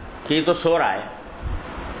ہے کہ یہ تو سو رہا ہے،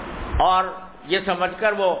 اور یہ سمجھ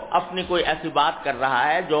کر وہ اپنی کوئی ایسی بات کر رہا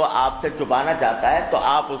ہے جو آپ سے چھپانا چاہتا ہے، تو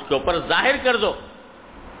آپ اس کے اوپر ظاہر کر دو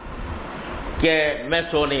کہ میں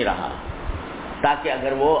سو نہیں رہا، تاکہ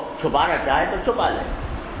اگر وہ چھپانا چاہے تو چھپا لے۔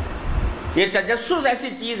 یہ تجسس ایسی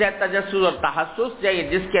چیز ہے، تجسس اور تحسس،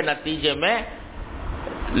 جس کے نتیجے میں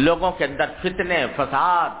لوگوں کے اندر فتنے،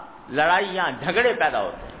 فساد، لڑائیاں، جھگڑے پیدا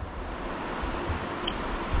ہوتے ہیں۔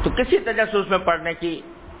 تو کسی تجسس میں پڑنے کی،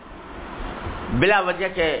 بلا وجہ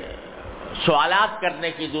کے سوالات کرنے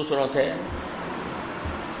کی دوسروں سے،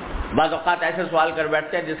 بعض اوقات ایسے سوال کر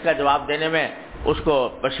بیٹھتے ہیں جس کا جواب دینے میں اس کو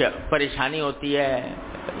پریشانی ہوتی ہے،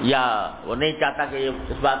 یا وہ نہیں چاہتا کہ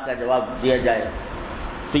اس بات کا جواب دیا جائے،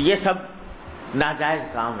 تو یہ سب ناجائز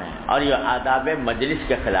کام ہے، اور یہ آداب مجلس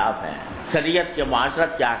کے خلاف ہیں، شریعت کے،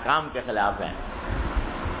 معاشرت کے احکام کے خلاف ہیں۔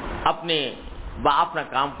 اپنا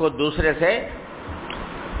کام کو دوسرے سے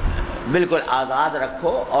بالکل آزاد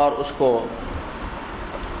رکھو، اور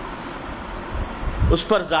اس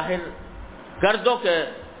پر ظاہر کر دو کہ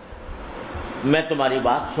میں تمہاری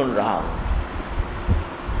بات سن رہا ہوں۔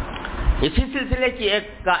 اسی سلسلے کی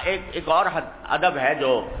ایک اور ادب ہے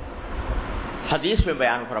جو حدیث میں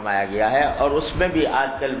بیان فرمایا گیا ہے، اور اس میں بھی آج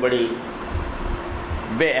کل بڑی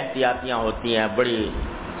بے احتیاطیاں ہوتی ہیں، بڑے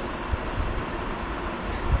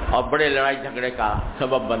لڑائی جھگڑے کا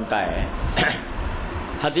سبب بنتا ہے۔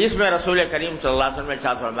 حدیث میں رسول کریم صلی اللہ علیہ وسلم نے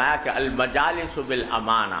ارشاد فرمایا کہ المجالس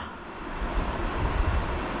بالامانہ،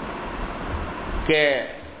 کہ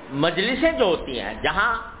مجلسیں جو ہوتی ہیں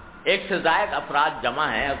جہاں ایک سے زائد افراد جمع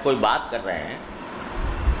ہیں، کوئی بات کر رہے ہیں،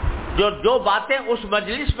 جو باتیں اس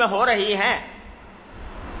مجلس میں ہو رہی ہیں،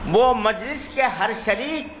 وہ مجلس کے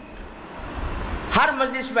ہر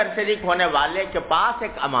مجلس میں شریک ہونے والے کے پاس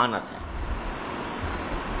ایک امانت ہے۔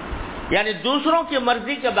 یعنی دوسروں کی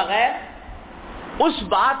مرضی کے بغیر اس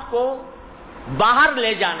بات کو باہر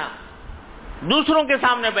لے جانا، دوسروں کے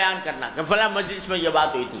سامنے بیان کرنا کہ فلاں مجلس میں یہ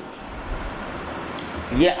بات ہوئی تھی،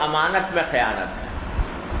 یہ امانت میں خیانت ہے۔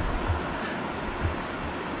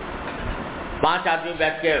 5 آدمی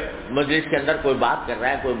بیٹھ کے مجلس کے اندر کوئی بات کر رہا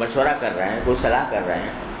ہے، کوئی مشورہ کر رہے ہیں، کوئی صلاح کر رہے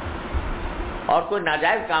ہیں، اور کوئی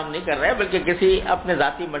ناجائز کام نہیں کر رہے، بلکہ کسی اپنے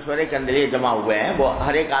ذاتی مشورے کے اندر یہ جمع ہوئے ہیں، وہ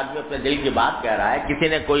ہر ایک آدمی اپنے دل کی بات کہہ رہا ہے، کسی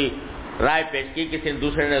نے کوئی رائے پیش کی، کسی نے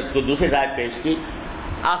دوسری رائے پیش کی،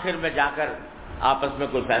 آخر میں جا کر آپس میں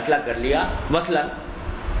کوئی فیصلہ کر لیا۔ مثلا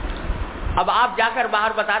اب آپ جا کر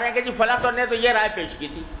باہر بتا رہے ہیں کہ جی فلاں تو نے تو یہ رائے پیش کی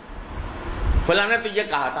تھی، فلاں نے تو یہ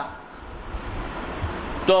کہا تھا،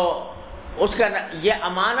 تو اس کا یہ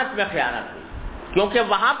امانت میں خیانت ہوئی، کیونکہ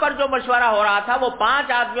وہاں پر جو مشورہ ہو رہا تھا وہ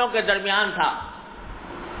 5 آدمیوں کے درمیان تھا،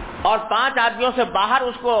 اور 5 آدمیوں سے باہر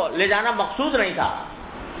اس کو لے جانا مقصود نہیں تھا۔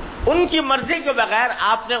 ان کی مرضی کے بغیر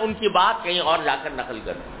آپ نے ان کی بات کہیں اور جا کر نقل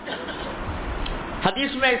کر دی۔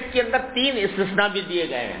 حدیث میں اس کے اندر 3 استثناء بھی دیے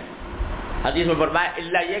گئے ہیں۔ حدیث میں فرمایا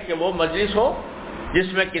الا یہ کہ وہ مجلس ہو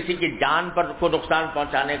جس میں کسی کی جان پر کو نقصان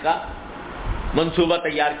پہنچانے کا منصوبہ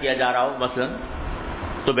تیار کیا جا رہا ہو، مثلا،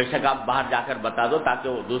 تو بے شک آپ باہر جا کر بتا دو تاکہ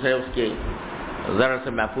وہ دوسرے اس کے ضرر سے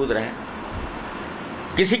محفوظ رہیں۔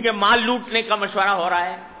 کسی کے مال لوٹنے کا مشورہ ہو رہا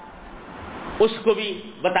ہے، اس کو بھی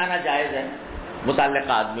بتانا جائز ہے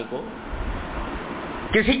متعلقہ آدمی کو۔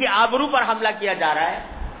 کسی کی آبرو پر حملہ کیا جا رہا ہے،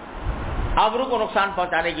 آبرو کو نقصان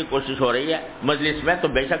پہنچانے کی کوشش ہو رہی ہے مجلس میں، تو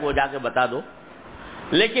بے شک وہ جا کے بتا دو۔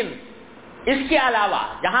 لیکن اس کے علاوہ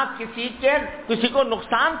جہاں کسی کو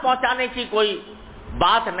نقصان پہنچانے کی کوئی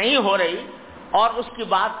بات نہیں ہو رہی، اور اس کی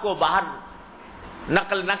بات کو باہر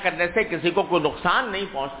نقل نہ کرنے سے کسی کو کوئی نقصان نہیں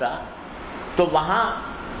پہنچتا، تو وہاں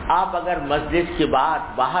آپ اگر مجلس کی بات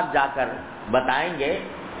باہر جا کر بتائیں گے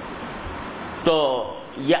تو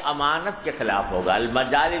یہ امانت کے خلاف ہوگا،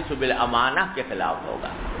 المجالس بالامانہ کے خلاف ہوگا۔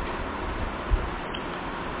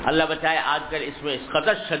 اللہ بچائے آج کل اس میں اس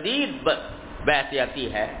قدر شدید بے احتیاطی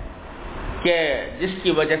ہے کہ جس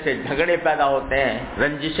کی وجہ سے جھگڑے پیدا ہوتے ہیں،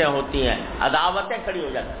 رنجشیں ہوتی ہیں، عداوتیں کھڑی ہو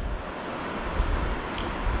جاتی ہیں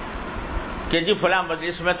کہ جی فلاں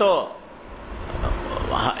مجلس میں تو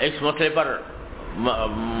اس مسئلے پر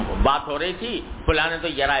بات ہو رہی تھی، فلاں نے تو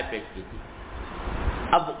یہ رائے پیش کی تھی.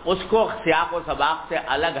 اب اس کو سیاق و سباق سے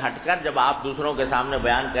الگ ہٹ کر جب آپ دوسروں کے سامنے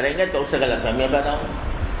بیان کریں گے تو اس سے غلط فہمیاں پیدا ہوں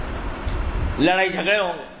گی، لڑائی جھگڑے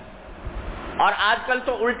ہوں گے. اور آج کل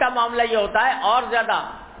تو الٹا معاملہ یہ ہوتا ہے اور زیادہ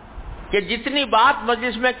کہ جتنی بات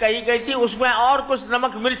مجلس میں کہی گئی تھی اس میں اور کچھ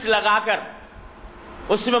نمک مرچ لگا کر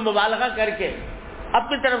اس میں مبالغہ کر کے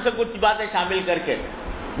اپنی طرف سے کچھ باتیں شامل کر کے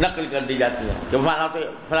نقل کر دی جاتی ہیں کہ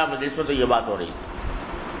فلاں مجلس میں تو یہ بات ہو رہی تھی.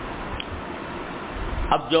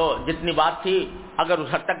 اب جو جتنی بات تھی اگر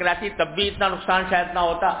اس حد تک رہتی تب بھی اتنا نقصان شاید نہ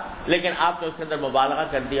ہوتا، لیکن آپ نے اس کے اندر مبالغہ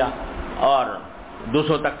کر دیا اور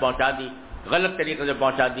دوسروں تک پہنچا دی، غلط طریقے سے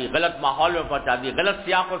پہنچا دی، غلط ماحول میں پہنچا دی، غلط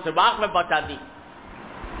سیاق و سباق میں پہنچا دی.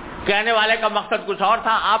 کہنے والے کا مقصد کچھ اور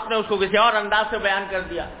تھا، آپ نے اس کو کسی اور انداز سے بیان کر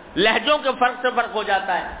دیا. لہجوں کے فرق سے فرق ہو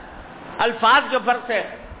جاتا ہے، الفاظ کے فرق سے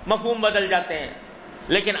مفہوم بدل جاتے ہیں،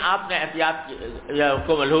 لیکن آپ نے احتیاط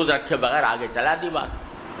کو ملحوظ رکھے بغیر آگے چلا دی بات.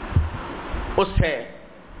 اس سے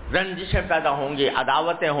رنجشیں پیدا ہوں گی،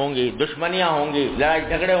 عداوتیں ہوں گی، دشمنیاں ہوں گی، لڑائی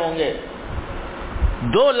جھگڑے ہوں گے.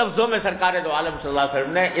 دو لفظوں میں سرکار دو عالم صلی اللہ علیہ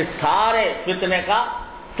وسلم نے اس سارے فتنے کا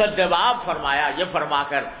جواب فرمایا، یہ فرما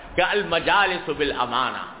کر کہ المجالس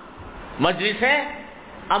بالامانہ، مجلسیں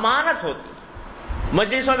امانت ہوتی،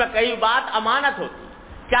 مجلسوں میں کئی بات امانت ہوتی.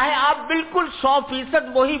 چاہے آپ بالکل 100%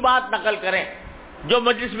 وہی بات نقل کریں جو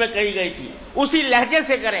مجلس میں کہی گئی تھی، اسی لہجے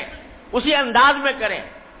سے کریں، اسی انداز میں کریں،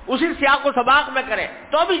 اسی سیاق و سباق میں کریں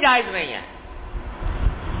تو بھی جائز نہیں ہے،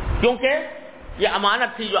 کیونکہ یہ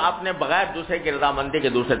امانت تھی جو آپ نے بغیر دوسرے کی رضامندی کے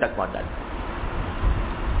دوسرے تک پہنچا دی.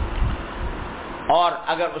 اور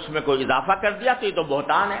اگر اس میں کوئی اضافہ کر دیا تو یہ تو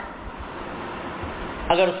بہتان ہے،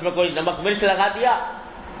 اگر اس میں کوئی نمک مرچ لگا دیا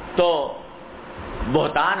تو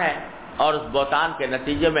بہتان ہے، اور اس بہتان کے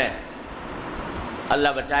نتیجے میں اللہ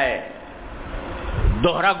بچائے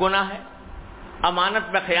دوہرا گناہ ہے،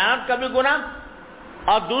 امانت میں خیانت کا بھی گناہ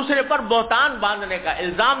اور دوسرے پر بہتان باندھنے کا،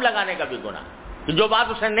 الزام لگانے کا بھی گناہ. جو بات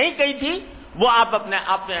اس نے نہیں کہی تھی وہ آپ نے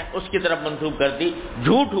اس کی طرف منسوب کر دی،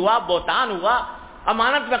 جھوٹ ہوا، بہتان ہوا،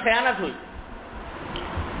 امانت میں خیانت ہوئی.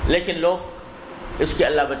 لیکن لوگ اس کے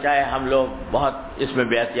اللہ بچائے ہم لوگ بہت اس میں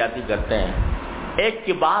بے احتیاطی کرتے ہیں. ایک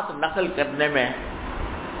کی بات نقل کرنے میں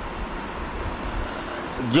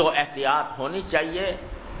جو احتیاط ہونی چاہیے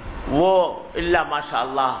وہ الا ماشاء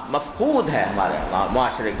اللہ مفقود ہے ہمارے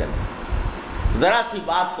معاشرے کے اندر. ذرا سی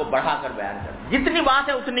بات کو بڑھا کر بیان کر، جتنی بات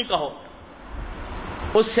ہے اتنی کہو،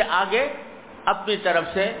 اس سے آگے اپنی طرف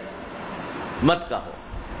سے مت کہو.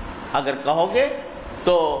 اگر کہو گے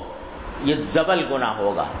تو یہ ڈبل گناہ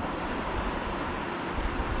ہوگا.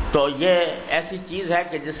 تو یہ ایسی چیز ہے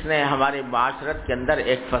کہ جس نے ہماری معاشرت کے اندر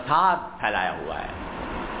ایک فساد پھیلایا ہوا ہے.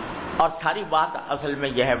 اور ساری بات اصل میں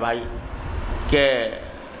یہ ہے بھائی کہ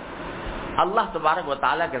اللہ تبارک و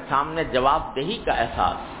تعالیٰ کے سامنے جواب دہی کا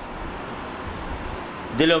احساس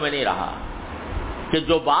دلوں میں نہیں رہا کہ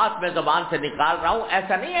جو بات میں زبان سے نکال رہا ہوں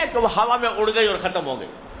ایسا نہیں ہے کہ وہ ہوا میں اڑ گئی اور ختم ہو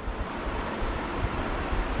گئی.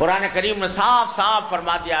 قرآن کریم نے صاف صاف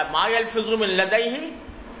فرما دیا ما یلفظ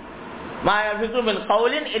من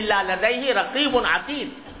قول الا لدیہ رقیب عتید.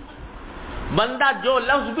 بندہ جو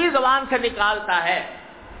لفظ بھی زبان سے نکالتا ہے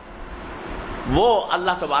وہ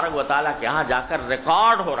اللہ تبارک و تعالیٰ کے ہاں جا کر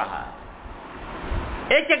ریکارڈ ہو رہا ہے.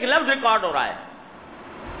 ایک ایک لفظ ریکارڈ ہو رہا ہے،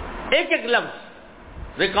 ایک ایک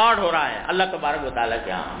لفظ ریکارڈ ہو رہا ہے اللہ تبارک و تعالیٰ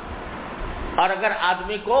کے ہاں. اور اگر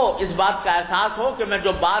آدمی کو اس بات کا احساس ہو کہ میں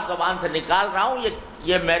جو بات زبان سے نکال رہا ہوں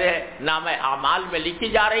یہ میرے نام اعمال میں لکھی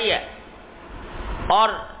جا رہی ہے اور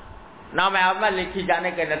نام اعمال لکھی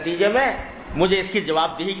جانے کے نتیجے میں مجھے اس کی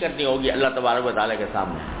جواب دہی کرنی ہوگی اللہ تبارک و تعالیٰ کے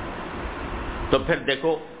سامنے، تو پھر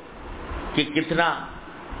دیکھو کہ کتنا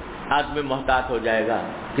آدمی محتاط ہو جائے گا،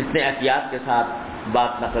 کتنے احتیاط کے ساتھ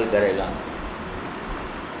بات نقل کرے گا.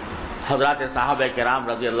 حضرات صحابہ کرام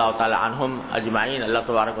رضی اللہ تعالی عنہم اجمعین، اللہ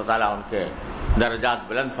تبارک و تعالیٰ ان کے درجات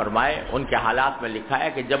بلند فرمائے، ان کے حالات میں لکھا ہے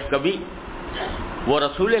کہ جب کبھی وہ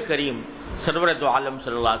رسول کریم سرور دو عالم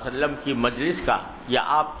صلی اللہ علیہ وسلم کی مجلس کا یا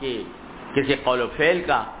آپ کے کسی قول و فعل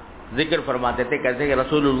کا ذکر فرماتے تھے، کہتے کہ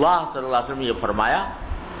رسول اللہ صلی اللہ علیہ وسلم یہ فرمایا،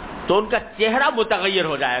 تو ان کا چہرہ متغیر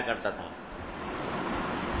ہو جایا کرتا تھا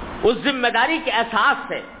اس ذمہ داری کے احساس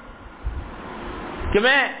سے کہ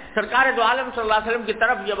میں سرکار دو عالم صلی اللہ علیہ وسلم کی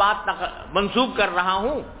طرف یہ بات منسوب کر رہا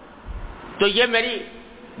ہوں، تو یہ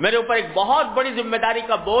میرے اوپر ایک بہت بڑی ذمہ داری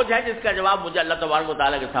کا بوجھ ہے جس کا جواب مجھے اللہ تبارک و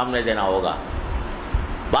تعالیٰ کے سامنے دینا ہوگا.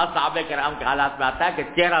 بعض صحابہ کرام کے حالات میں آتا ہے کہ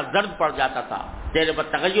چہرہ زرد پڑ جاتا تھا، چہرے پر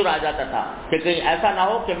تغیر آ جاتا تھا کہ کہیں ایسا نہ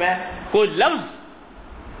ہو کہ میں کوئی لفظ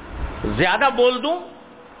زیادہ بول دوں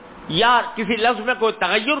یا کسی لفظ میں کوئی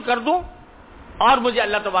تغیر کر دوں اور مجھے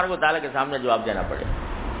اللہ تبارک و تعالیٰ کے سامنے جواب دینا پڑے.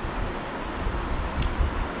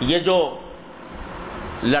 یہ جو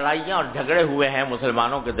لڑائیاں اور جھگڑے ہوئے ہیں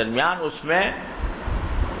مسلمانوں کے درمیان، اس میں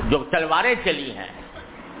جو تلواریں چلی ہیں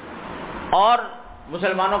اور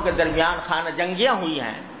مسلمانوں کے درمیان خانہ جنگیاں ہوئی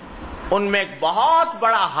ہیں، ان میں ایک بہت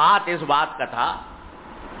بڑا ہاتھ اس بات کا تھا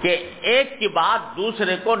کہ ایک کی بات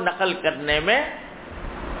دوسرے کو نقل کرنے میں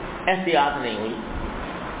احتیاط نہیں ہوئی.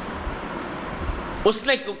 اس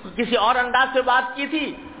نے کسی اور انداز سے بات کی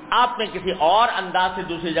تھی، آپ نے کسی اور انداز سے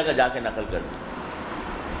دوسری جگہ جا کے نقل کر دی.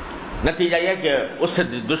 نتیجہ یہ کہ اس سے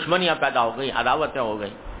دشمنیاں پیدا ہو گئی، عداوتیں ہو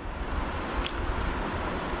گئی.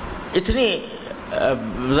 اتنی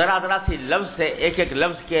ذرا ذرا سی لفظ سے، ایک ایک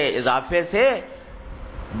لفظ کے اضافے سے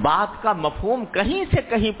بات کا مفہوم کہیں سے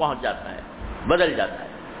کہیں پہنچ جاتا ہے، بدل جاتا ہے.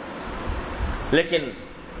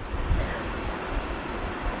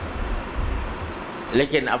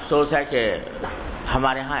 لیکن افسوس ہے کہ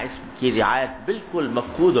ہمارے ہاں اس کی رعایت بالکل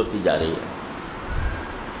مفقود ہوتی جا رہی ہے.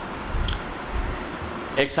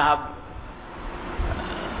 ایک صاحب،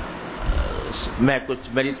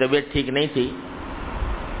 میری طبیعت ٹھیک نہیں تھی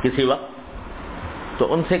کسی وقت، تو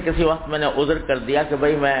ان سے کسی وقت میں نے عذر کر دیا کہ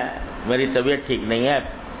بھائی میری طبیعت ٹھیک نہیں ہے،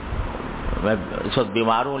 میں اس وقت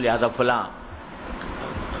بیمار ہوں، لہذا فلاں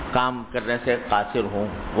کام کرنے سے قاصر ہوں،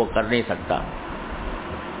 وہ کر نہیں سکتا.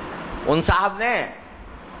 ان صاحب نے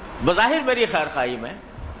بظاہر میری خیر خواہی میں،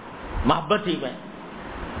 محبت ہی میں،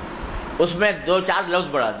 اس میں 2-4 لفظ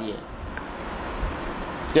بڑھا دیے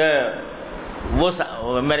کہ وہ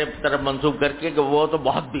میرے طرف منسوب کر کے کہ وہ تو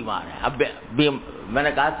بہت بیمار ہے. اب میں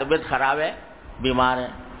نے کہا طبیعت خراب ہے،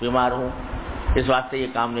 بیمار ہوں، اس واسطے یہ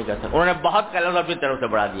کام نہیں کر سکتا. انہوں نے بہت کا لفظ اپنی طرف سے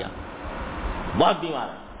بڑھا دیا، بہت بیمار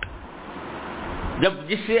ہے. جب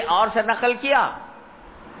جس سے اور سے نقل کیا،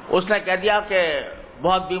 اس نے کہہ دیا کہ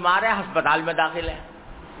بہت بیمار ہے، ہسپتال میں داخل ہے.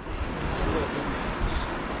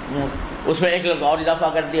 اس میں ایک لفظ اور اضافہ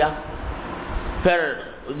کر دیا. پھر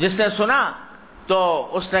جس نے سنا تو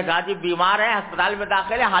اس نے کہا جی بیمار ہے، ہسپتال میں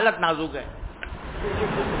داخل ہے، حالت نازک ہے.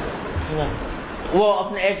 وہ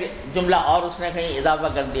اپنے ایک جملہ اور اس نے کہیں اضافہ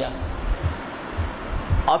کر دیا.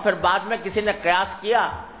 اور پھر بعد میں کسی نے قیاس کیا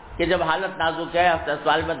کہ جب حالت نازک ہے،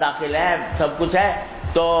 ہسپتال میں داخل ہے، سب کچھ ہے،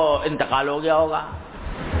 تو انتقال ہو گیا ہوگا.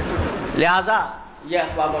 لہذا یہ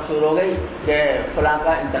افواہ مشہور ہو گئی کہ فلاں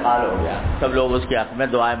کا انتقال ہو گیا، سب لوگ اس کے حق میں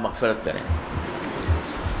دعائیں مغفرت کریں.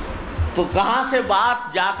 تو کہاں سے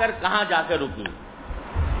بات جا کر کہاں جا کے رکی.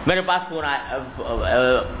 میرے پاس فون آیا،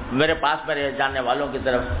 میرے جاننے والوں کی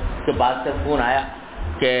طرف کے پاس سے فون آیا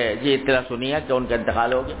کہ جی اطلاع سنی ہے کہ ان کا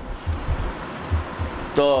انتقال ہو گیا.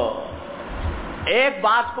 تو ایک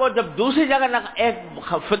بات کو جب دوسری جگہ ایک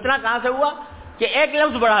فتنہ کہاں سے ہوا کہ ایک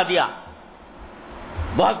لفظ بڑھا دیا،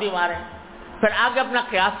 بہت بیمار ہے. پھر آگے اپنا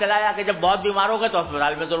قیاس چلایا کہ جب بہت بیمار ہوگا تو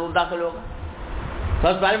ہسپتال میں ضرور داخل ہوگا، تو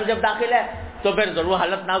ہسپتال میں جب داخل ہے تو پھر ضرور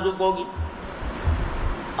حالت نازک ہوگی،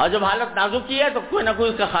 اور جب حالت نازک کی ہے تو کوئی نہ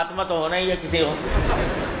کوئی اس کا خاتمہ تو ہونا ہی ہے کسی ہو.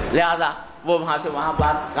 لہذا وہ وہاں سے وہاں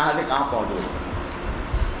بات کہاں سے کہاں پہنچ گئی.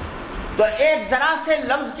 تو ایک ذرا سے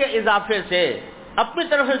لفظ کے اضافے سے اپنی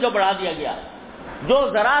طرف سے جو بڑھا دیا گیا، جو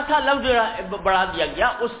ذرا سا لفظ بڑھا دیا گیا،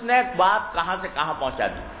 اس نے بات کہاں سے کہاں پہنچا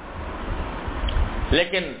دی.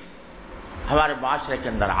 لیکن ہمارے معاشرے کے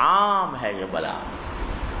اندر عام ہے یہ بلا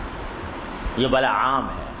عام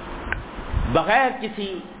ہے. بغیر کسی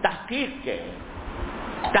تحقیق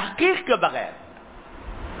کے بغیر،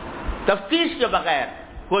 تفتیش کے بغیر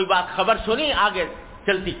کوئی بات خبر سنی، آگے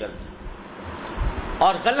چلتی کر دی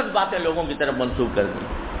اور غلط باتیں لوگوں کی طرف منسوب کر دی.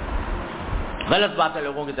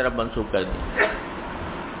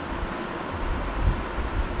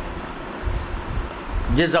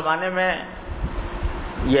 جس زمانے میں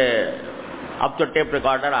اب تو ٹیپ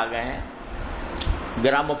ریکارڈر آ گئے ہیں،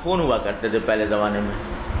 گراموفون ہوا کرتے تھے پہلے زمانے میں.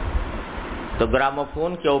 تو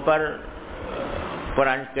گراموفون کے اوپر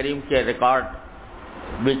قرآن کریم کے ریکارڈ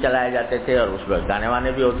بھی چلائے جاتے تھے اور اس میں گانے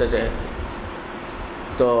وانے بھی ہوتے تھے.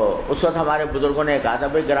 تو اس وقت ہمارے بزرگوں نے کہا تھا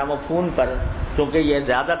بھائی گراموفون پر، کیونکہ یہ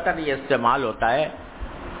زیادہ تر یہ استعمال ہوتا ہے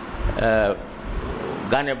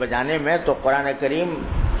گانے بجانے میں، تو قرآن کریم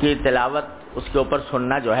کی تلاوت اس کے اوپر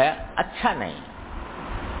سننا جو ہے اچھا نہیں ہے.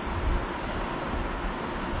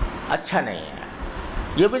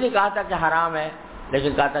 یہ بھی نہیں کہا تھا کہ حرام ہے،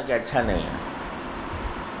 لیکن کہا تھا کہ اچھا نہیں ہے.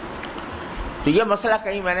 تو یہ مسئلہ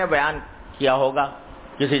کہیں میں نے بیان کیا ہوگا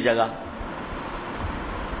کسی جگہ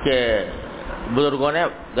کہ بزرگوں نے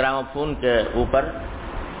گراموفون کے اوپر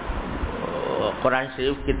قرآن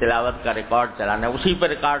شریف کی تلاوت کا ریکارڈ چلانا ہے، اسی پہ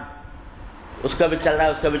ریکارڈ اس کا بھی چل رہا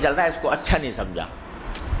ہے، اس کو اچھا نہیں سمجھا.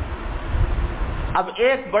 اب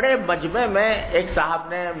ایک بڑے مجمع میں ایک صاحب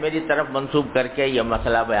نے میری طرف منسوب کر کے یہ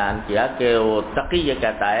مسئلہ بیان کیا کہ وہ تقی یہ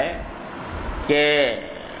کہتا ہے کہ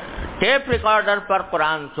ٹیپ ریکارڈر پر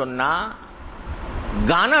قرآن سننا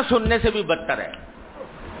گانا سننے سے بھی بدتر ہے.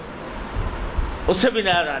 اس سے بھی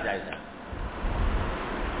نیا ناجائز ہے.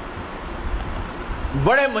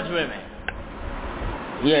 بڑے مجمع میں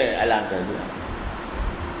یہ اعلان کر دیا.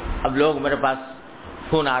 اب لوگ میرے پاس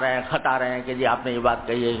فون آ رہے ہیں، خط آ رہے ہیں کہ جی آپ نے یہ بات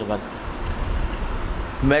کہی ہے کہ بات،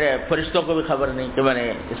 میرے فرشتوں کو بھی خبر نہیں کہ میں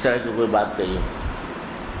نے اس طرح کی کوئی بات کہی ہے،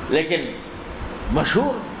 لیکن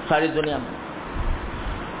مشہور ساری دنیا میں.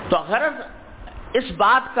 تو غرض اس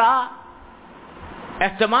بات کا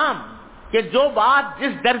اہتمام کہ جو بات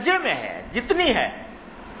جس درجے میں ہے، جتنی ہے،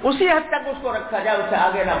 اسی حد تک اس کو رکھا جائے، اسے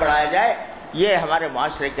آگے نہ بڑھایا جائے. یہ ہمارے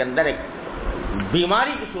معاشرے کے اندر ایک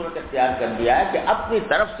بیماری کی صورت اختیار کر دیا ہے کہ اپنی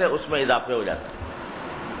طرف سے اس میں اضافے ہو جاتے ہیں.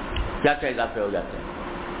 کیا کیا اضافے ہو جاتے ہیں،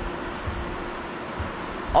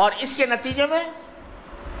 اور اس کے نتیجے میں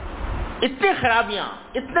اتنی خرابیاں،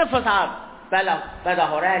 اتنے فساد پیدا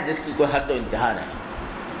ہو رہے ہیں جس کی کوئی حد و انتہا نہیں.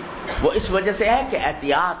 وہ اس وجہ سے ہے کہ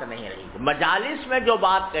احتیاط نہیں رہی. مجالس میں جو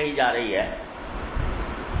بات کہی جا رہی ہے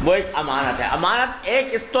وہ ایک امانت ہے. امانت ایک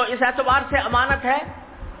اس اعتبار سے امانت ہے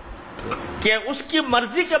کہ اس کی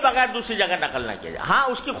مرضی کے بغیر دوسری جگہ نقل نہ کیا جائے. ہاں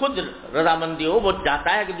اس کی خود رضامندی ہو، وہ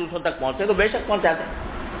چاہتا ہے کہ دوسروں تک پہنچے تو بے شک پہنچاتے ہیں،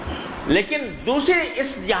 لیکن دوسری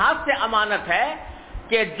اس لحاظ سے امانت ہے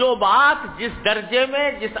کہ جو بات جس درجے میں،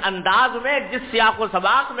 جس انداز میں، جس سیاق و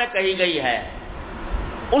سباق میں کہی گئی ہے،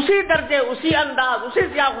 اسی درجے، اسی انداز، اسی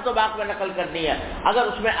سیاق و سباق میں نقل کرنی ہے.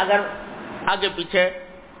 اگر آگے پیچھے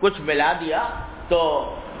کچھ ملا دیا تو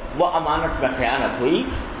وہ امانت میں خیانت ہوئی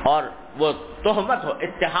اور وہ تہمت ہو،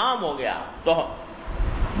 اتہام ہو گیا، تو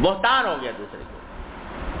بہتان ہو گیا دوسرے کو.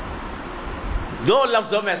 دو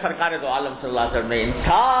لفظوں میں سرکار دو عالم صلی اللہ علیہ وسلم نے ان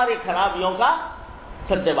ساری خرابیوں کا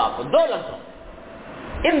سدباب کو، دو لفظوں،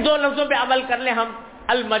 ان دو لفظوں پہ عمل کر لیں ہم.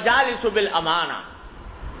 المجالس بالامانہ،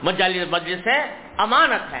 مجلس ہے،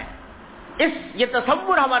 امانت ہے. یہ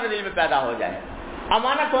تصور ہمارے دل میں پیدا ہو جائے.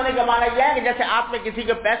 امانت ہونے کا معنی یہ ہے کہ جیسے آپ نے کسی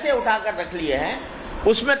کے پیسے اٹھا کر رکھ لیے ہیں،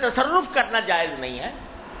 اس میں تصرف کرنا جائز نہیں ہے.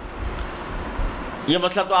 یہ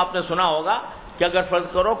مسئلہ تو آپ نے سنا ہوگا کہ اگر فرض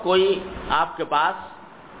کرو کوئی آپ کے پاس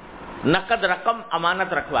نقد رقم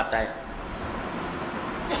امانت رکھواتا ہے،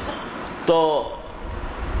 تو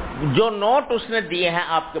جو نوٹ اس نے دیے ہیں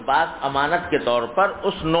آپ کے پاس امانت کے طور پر،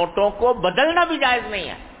 اس نوٹوں کو بدلنا بھی جائز نہیں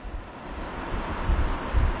ہے،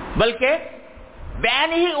 بلکہ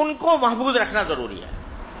بعین ہی ان کو محفوظ رکھنا ضروری ہے.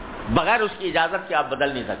 بغیر اس کی اجازت کے آپ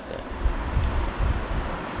بدل نہیں سکتے.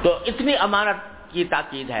 تو اتنی امانت کی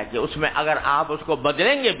تاکید ہے کہ اس میں اگر آپ اس کو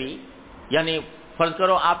بدلیں گے بھی، یعنی فرض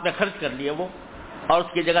کرو آپ نے خرچ کر لیے وہ اور اس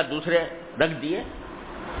کی جگہ دوسرے رکھ دیے،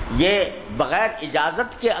 یہ بغیر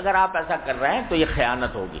اجازت کے اگر آپ ایسا کر رہے ہیں تو یہ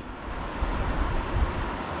خیانت ہوگی.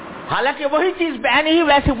 حالانکہ وہی چیز بعین ہی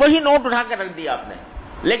ویسے وہی نوٹ اٹھا کے رکھ دیا آپ نے،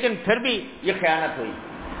 لیکن پھر بھی یہ خیانت ہوئی.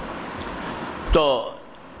 تو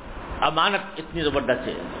امانت اتنی زبردست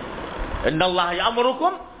ہے. ان اللہ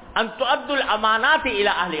یامرکم ان تؤدوا الامانات الی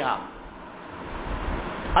اہلھا،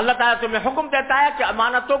 اللہ تعالیٰ تمہیں حکم دیتا ہے کہ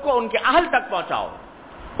امانتوں کو ان کے اہل تک پہنچاؤ.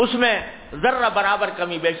 اس میں ذرہ برابر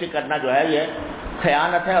کمی بیشی کرنا جو ہے یہ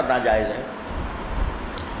خیانت ہے اور ناجائز ہے.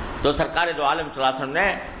 تو سرکار دو عالم صلی اللہ علیہ وسلم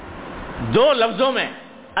نے دو لفظوں میں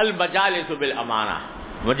المجالس بالامانہ،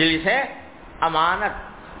 مجلس ہے، امانت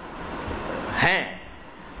ہیں،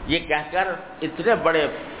 یہ کہہ کر اتنے بڑے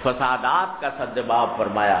فسادات کا سدباب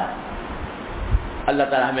فرمایا. اللہ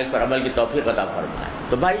تعالیٰ ہمیں اس پر عمل کی توفیق عطا فرمائے.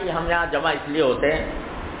 تو بھائی ہم یہاں جمع اس لیے ہوتے ہیں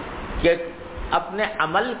کہ اپنے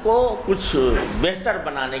عمل کو کچھ بہتر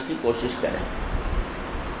بنانے کی کوشش کریں.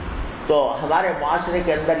 تو ہمارے معاشرے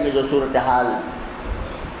کے اندر یہ جو صورتحال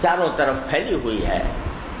چاروں طرف پھیلی ہوئی ہے،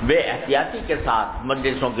 بے احتیاطی کے ساتھ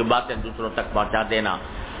مجلسوں کی باتیں دوسروں تک پہنچا دینا،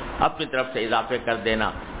 اپنی طرف سے اضافے کر دینا،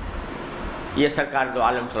 یہ سرکار دو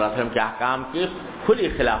عالم صلی اللہ علیہ وسلم کے احکام کی کھلی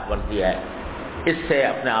خلاف ورزی ہے. اس سے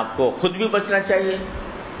اپنے آپ کو خود بھی بچنا چاہیے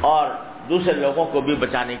اور دوسرے لوگوں کو بھی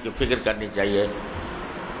بچانے کی فکر کرنی چاہیے.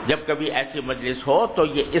 جب کبھی ایسی مجلس ہو تو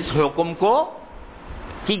یہ اس حکم کو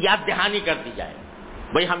کی یاد دہانی کر دی جائے.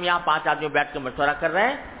 بھئی ہم یہاں 5 آدمی بیٹھ کے مشورہ کر رہے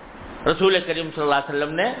ہیں، رسول کریم صلی اللہ علیہ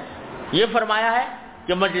وسلم نے یہ فرمایا ہے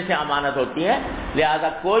کہ مجلس امانت ہوتی ہے، لہذا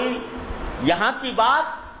کوئی یہاں کی بات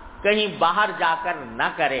کہیں باہر جا کر نہ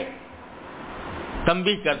کرے،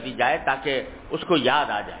 تنبیہ کر دی جائے تاکہ اس کو یاد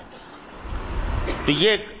آ جائے. تو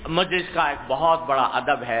یہ مجلس کا ایک بہت بڑا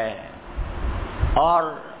ادب ہے، اور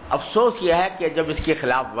افسوس یہ ہے کہ جب اس کی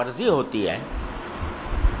خلاف ورزی ہوتی ہے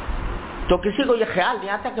تو کسی کو یہ خیال نہیں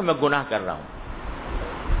آتا کہ میں گناہ کر رہا ہوں.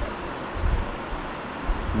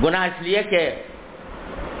 گناہ اس لیے کہ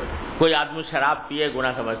کوئی آدمی شراب پیے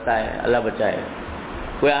گناہ سمجھتا ہے، اللہ بچائے.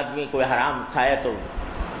 کوئی آدمی کوئی حرام کھائے تو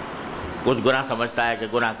کچھ گناہ سمجھتا ہے کہ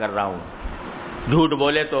گناہ کر رہا ہوں. جھوٹ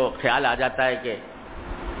بولے تو خیال آ جاتا ہے کہ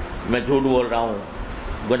میں جھوٹ بول رہا ہوں،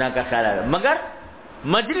 گناہ کا خیال آ رہا ہے. مگر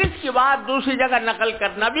مجلس کی بات دوسری جگہ نقل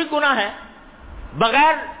کرنا بھی گناہ ہے.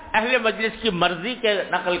 بغیر اہل مجلس کی مرضی کے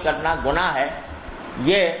نقل کرنا گناہ ہے.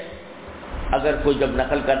 یہ اگر کوئی جب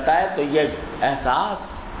نقل کرتا ہے تو یہ احساس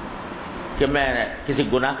کہ میں نے کسی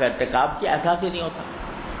گناہ کا ارتکاب کیا احساس ہی نہیں ہوتا.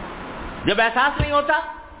 جب احساس نہیں ہوتا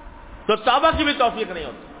تو توبہ کی بھی توفیق نہیں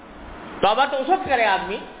ہوتی. توبہ تو اس وقت کرے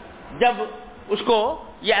آدمی جب اس کو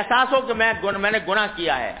یہ احساس ہو کہ میں نے گناہ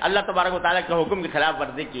کیا ہے, اللہ تبارک و تعالیٰ کے حکم کی خلاف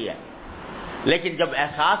ورزی کی ہے. لیکن جب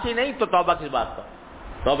احساس ہی نہیں تو توبہ کس بات کا,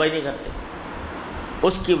 توبہ ہی نہیں کرتے.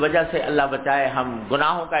 اس کی وجہ سے اللہ بچائے ہم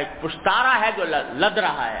گناہوں کا ایک پشتارا ہے جو لد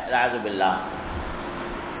رہا ہے اعوذ باللہ.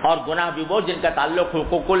 اور گناہ بھی وہ جن کا تعلق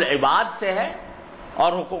حقوق العباد سے ہے,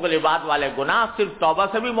 اور حقوق العباد والے گناہ صرف توبہ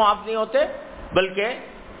سے بھی معاف نہیں ہوتے بلکہ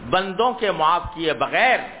بندوں کے معاف کیے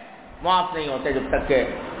بغیر معاف نہیں ہوتے جب تک کہ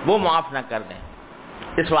وہ معاف نہ کر دیں.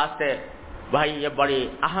 اس واسطے بھائی یہ بڑی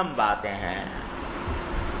اہم باتیں ہیں,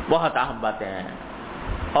 بہت اہم باتیں ہیں,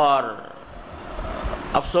 اور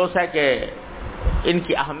افسوس ہے کہ ان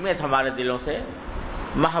کی اہمیت ہمارے دلوں سے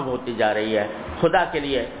محو ہوتی جا رہی ہے. خدا کے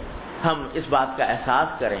لیے ہم اس بات کا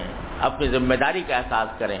احساس کریں, اپنی ذمہ داری کا احساس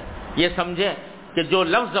کریں, یہ سمجھیں کہ جو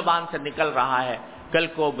لفظ زبان سے نکل رہا ہے کل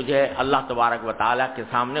کو مجھے اللہ تبارک و تعالیٰ کے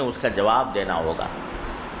سامنے اس کا جواب دینا ہوگا.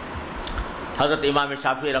 حضرت امام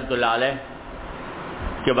شافعی رحمۃ اللہ علیہ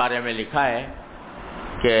کے بارے میں لکھا ہے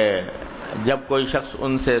کہ جب کوئی شخص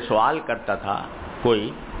ان سے سوال کرتا تھا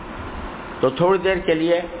کوئی, تو تھوڑی دیر کے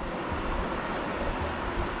لیے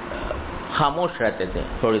خاموش رہتے تھے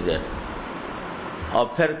تھوڑی دیر, اور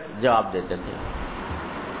پھر جواب دیتے تھے.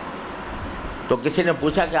 تو کسی نے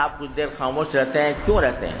پوچھا کہ آپ کچھ دیر خاموش رہتے ہیں, کیوں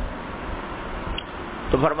رہتے ہیں؟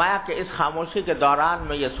 تو فرمایا کہ اس خاموشی کے دوران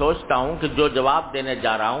میں یہ سوچتا ہوں کہ جو جواب دینے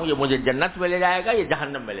جا رہا ہوں یہ مجھے جنت میں لے جائے گا یا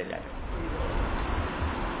جہنم میں لے جائے گا.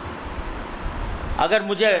 اگر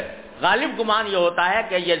مجھے غالب گمان یہ ہوتا ہے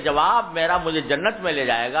کہ یہ جواب میرا مجھے جنت میں لے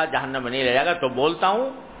جائے گا جہنم میں نہیں لے جائے گا تو بولتا ہوں,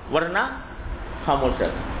 ورنہ خاموش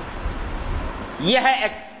رہتا ہوں. یہ ہے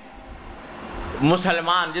ایک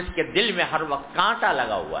مسلمان جس کے دل میں ہر وقت کانٹا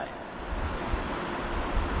لگا ہوا ہے.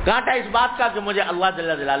 کانٹا اس بات کا کہ مجھے اللہ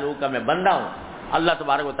جل جلالہ کا میں بندہ ہوں, اللہ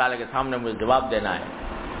تبارک و تعالیٰ کے سامنے مجھے جواب دینا ہے.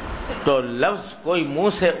 تو لفظ کوئی منہ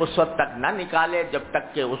سے اس وقت تک نہ نکالے جب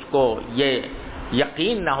تک کہ اس کو یہ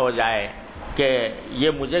یقین نہ ہو جائے کہ یہ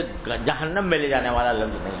مجھے جہنم میں لے جانے والا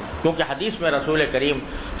لفظ نہیں ہے. کیونکہ حدیث میں رسول کریم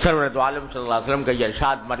سرورت عالم صلی اللہ علیہ وسلم کا یہ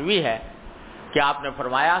ارشاد مروی ہے کہ آپ نے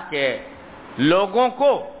فرمایا کہ لوگوں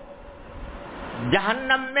کو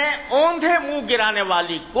جہنم میں اوندھے منہ گرانے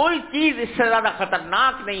والی کوئی چیز اس سے زیادہ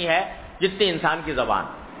خطرناک نہیں ہے جتنی انسان کی زبان.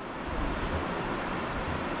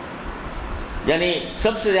 یعنی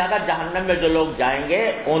سب سے زیادہ جہنم میں جو لوگ جائیں گے,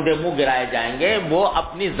 اوندھے منہ گرائے جائیں گے, وہ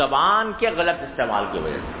اپنی زبان کے غلط استعمال کی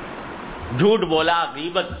وجہ سے. جھوٹ بولا,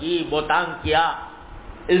 غیبت کی, بہتان کیا,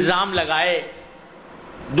 الزام لگائے,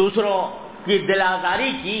 دوسروں کی دل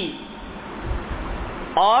آزاری کی,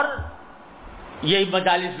 اور یہی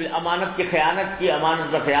مجالس بالامانت کی خیانت کی,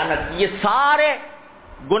 امانت میں خیانت کی. یہ سارے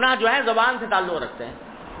گناہ جو ہیں زبان سے تعلق رکھتے ہیں.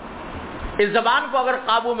 اس زبان کو اگر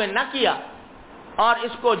قابو میں نہ کیا اور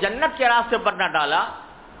اس کو جنت کے راستے پر نہ ڈالا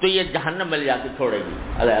تو یہ جہنم میں لے جا کے چھوڑے گی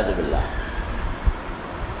والعیاذ باللہ.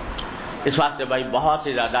 اس واسطے بھائی بہت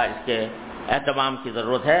ہی زیادہ اس کے اہتمام کی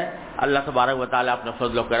ضرورت ہے. اللہ تبارک و تعالیٰ اپنے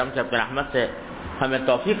فضل و کرم سے, اپنے رحمت سے ہمیں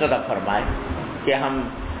توفیق عطا فرمائے کہ ہم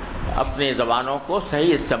اپنی زبانوں کو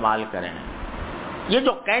صحیح استعمال کریں. یہ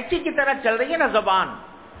جو کینچی کی طرح چل رہی ہے نا زبان,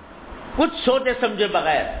 کچھ سوچے سمجھے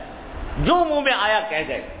بغیر جو منہ میں آیا کہہ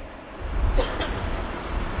گئے,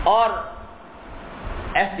 اور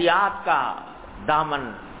احتیاط کا دامن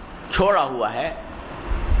چھوڑا ہوا ہے,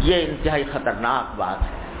 یہ انتہائی خطرناک بات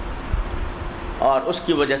ہے. اور اس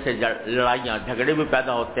کی وجہ سے لڑائیاں جھگڑے بھی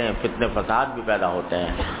پیدا ہوتے ہیں, فتنے فساد بھی پیدا ہوتے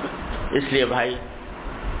ہیں. اس لیے بھائی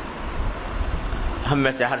ہم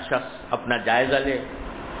میں سے ہر شخص اپنا جائزہ لے,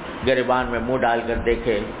 گریبان میں منہ ڈال کر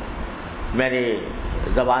دیکھے میری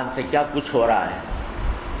زبان سے کیا کچھ ہو رہا ہے,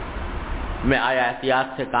 میں آیا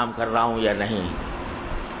احتیاط سے کام کر رہا ہوں یا نہیں,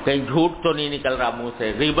 کہیں جھوٹ تو نہیں نکل رہا منہ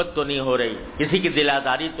سے, غیبت تو نہیں ہو رہی, کسی کی دل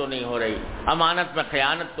آزاری تو نہیں ہو رہی, امانت میں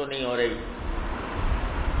خیانت تو نہیں ہو رہی,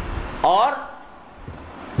 اور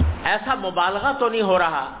ایسا مبالغہ تو نہیں ہو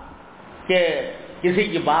رہا کہ کسی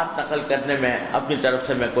کی بات نقل کرنے میں اپنی طرف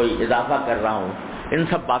سے میں کوئی اضافہ کر رہا ہوں. ان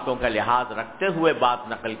سب باتوں کا لحاظ رکھتے ہوئے بات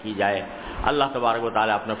نقل کی جائے. اللہ تبارک و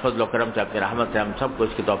تعالیٰ اپنے فضل و کرم سے, اپنی رحمت سے ہم سب کو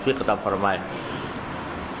اس کی توفیق عطا فرمائے.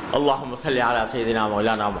 اللهم صل على سيدنا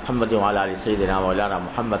مولانا محمد وعلى ال سيدنا مولانا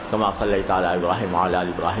محمد كما صليت على ابراهيم وعلى ال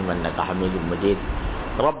ابراهيم انك حميد مجيد.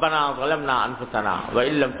 ربنا ظلمنا انفسنا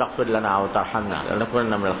وان لم تغفر لنا وترحمنا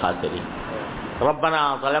لنكونن من الخاسرين. ربنا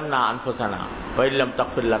ظلمنا انفسنا وان لم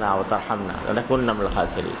تغفر لنا وترحمنا لنكونن من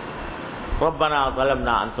الخاسرين. ربنا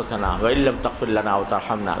ظلمنا انفسنا وان لم تغفر لنا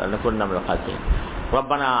وترحمنا لنكونن من الخاسرين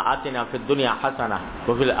ربنا آتنا في الدنيا حسنة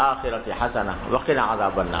وفي الآخرة حسنة وقنا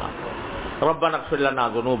عذاب النار ربنا اغفر لنا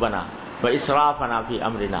ذنوبنا وإسرافنا في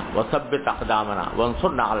أمرنا وثبت أقدامنا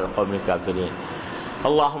وانصرنا على القوم الكافرين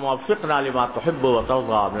اللهم وفقنا لما تحب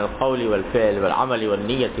وترضى من القول والفعل والعمل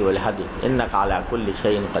والنية والهدي إنك على كل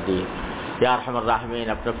شيء قدير یا ارحم الراحمین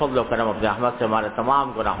اپنے فضل و کرم اپنے رحمت سے ہمارے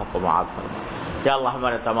تمام گناہوں کو معاف فرما یا اللہ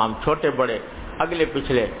ہمارے تمام چھوٹے بڑے اگلے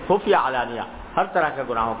پچھلے خفیہ علانیہ ہر طرح کے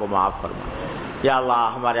گناہوں کو معاف فرما یا اللہ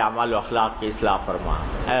ہمارے اعمال و اخلاق کی اصلاح فرما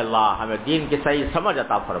اے اللہ ہمیں دین کی صحیح سمجھ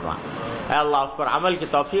عطا فرما اے اللہ اس پر عمل کی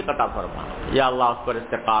توفیق عطا فرما یا اللہ اس پر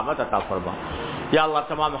استقامت عطا فرما یا اللہ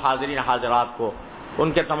تمام حاضرین حاضرات کو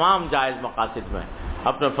ان کے تمام جائز مقاصد میں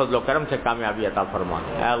اپنے فضل و کرم سے کامیابی عطا فرما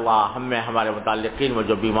اے اللہ ہم میں ہمارے متعلقین میں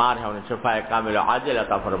جو بیمار ہیں انہیں شفاء کامل و عاجل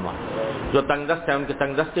عطا فرما جو تنگ دست ہیں ان کی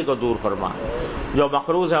تنگ دستی کو دور فرما جو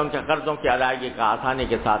مقروض ہیں ان کے قرضوں کی ادائیگی کا آسانی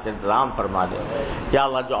کے ساتھ انتظام فرما دے یا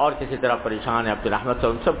اللہ جو اور کسی طرح پریشان ہیں اپنی رحمت سے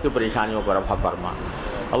ان سب کی پریشانیوں کو رفع فرما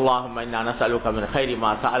اللهم انا نسألك من خير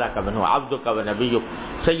ما سألك منه عبدك ونبيك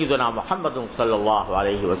سيدنا محمد صلى الله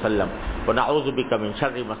عليه وسلم ونعوذ بك من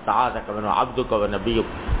شر ما استعاذك منه عبدك ونبيك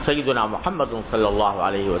سيدنا محمد صلى الله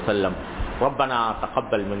عليه وسلم ربنا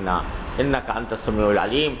تقبل منا انك انت السميع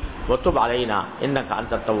العليم وتب علينا انك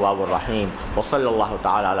انت التواب الرحيم وصلى الله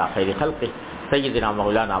تعالى على خير خلقه سيدنا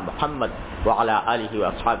مولانا محمد وعلى اله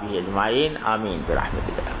واصحابه اجمعين امين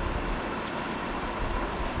برحمتك.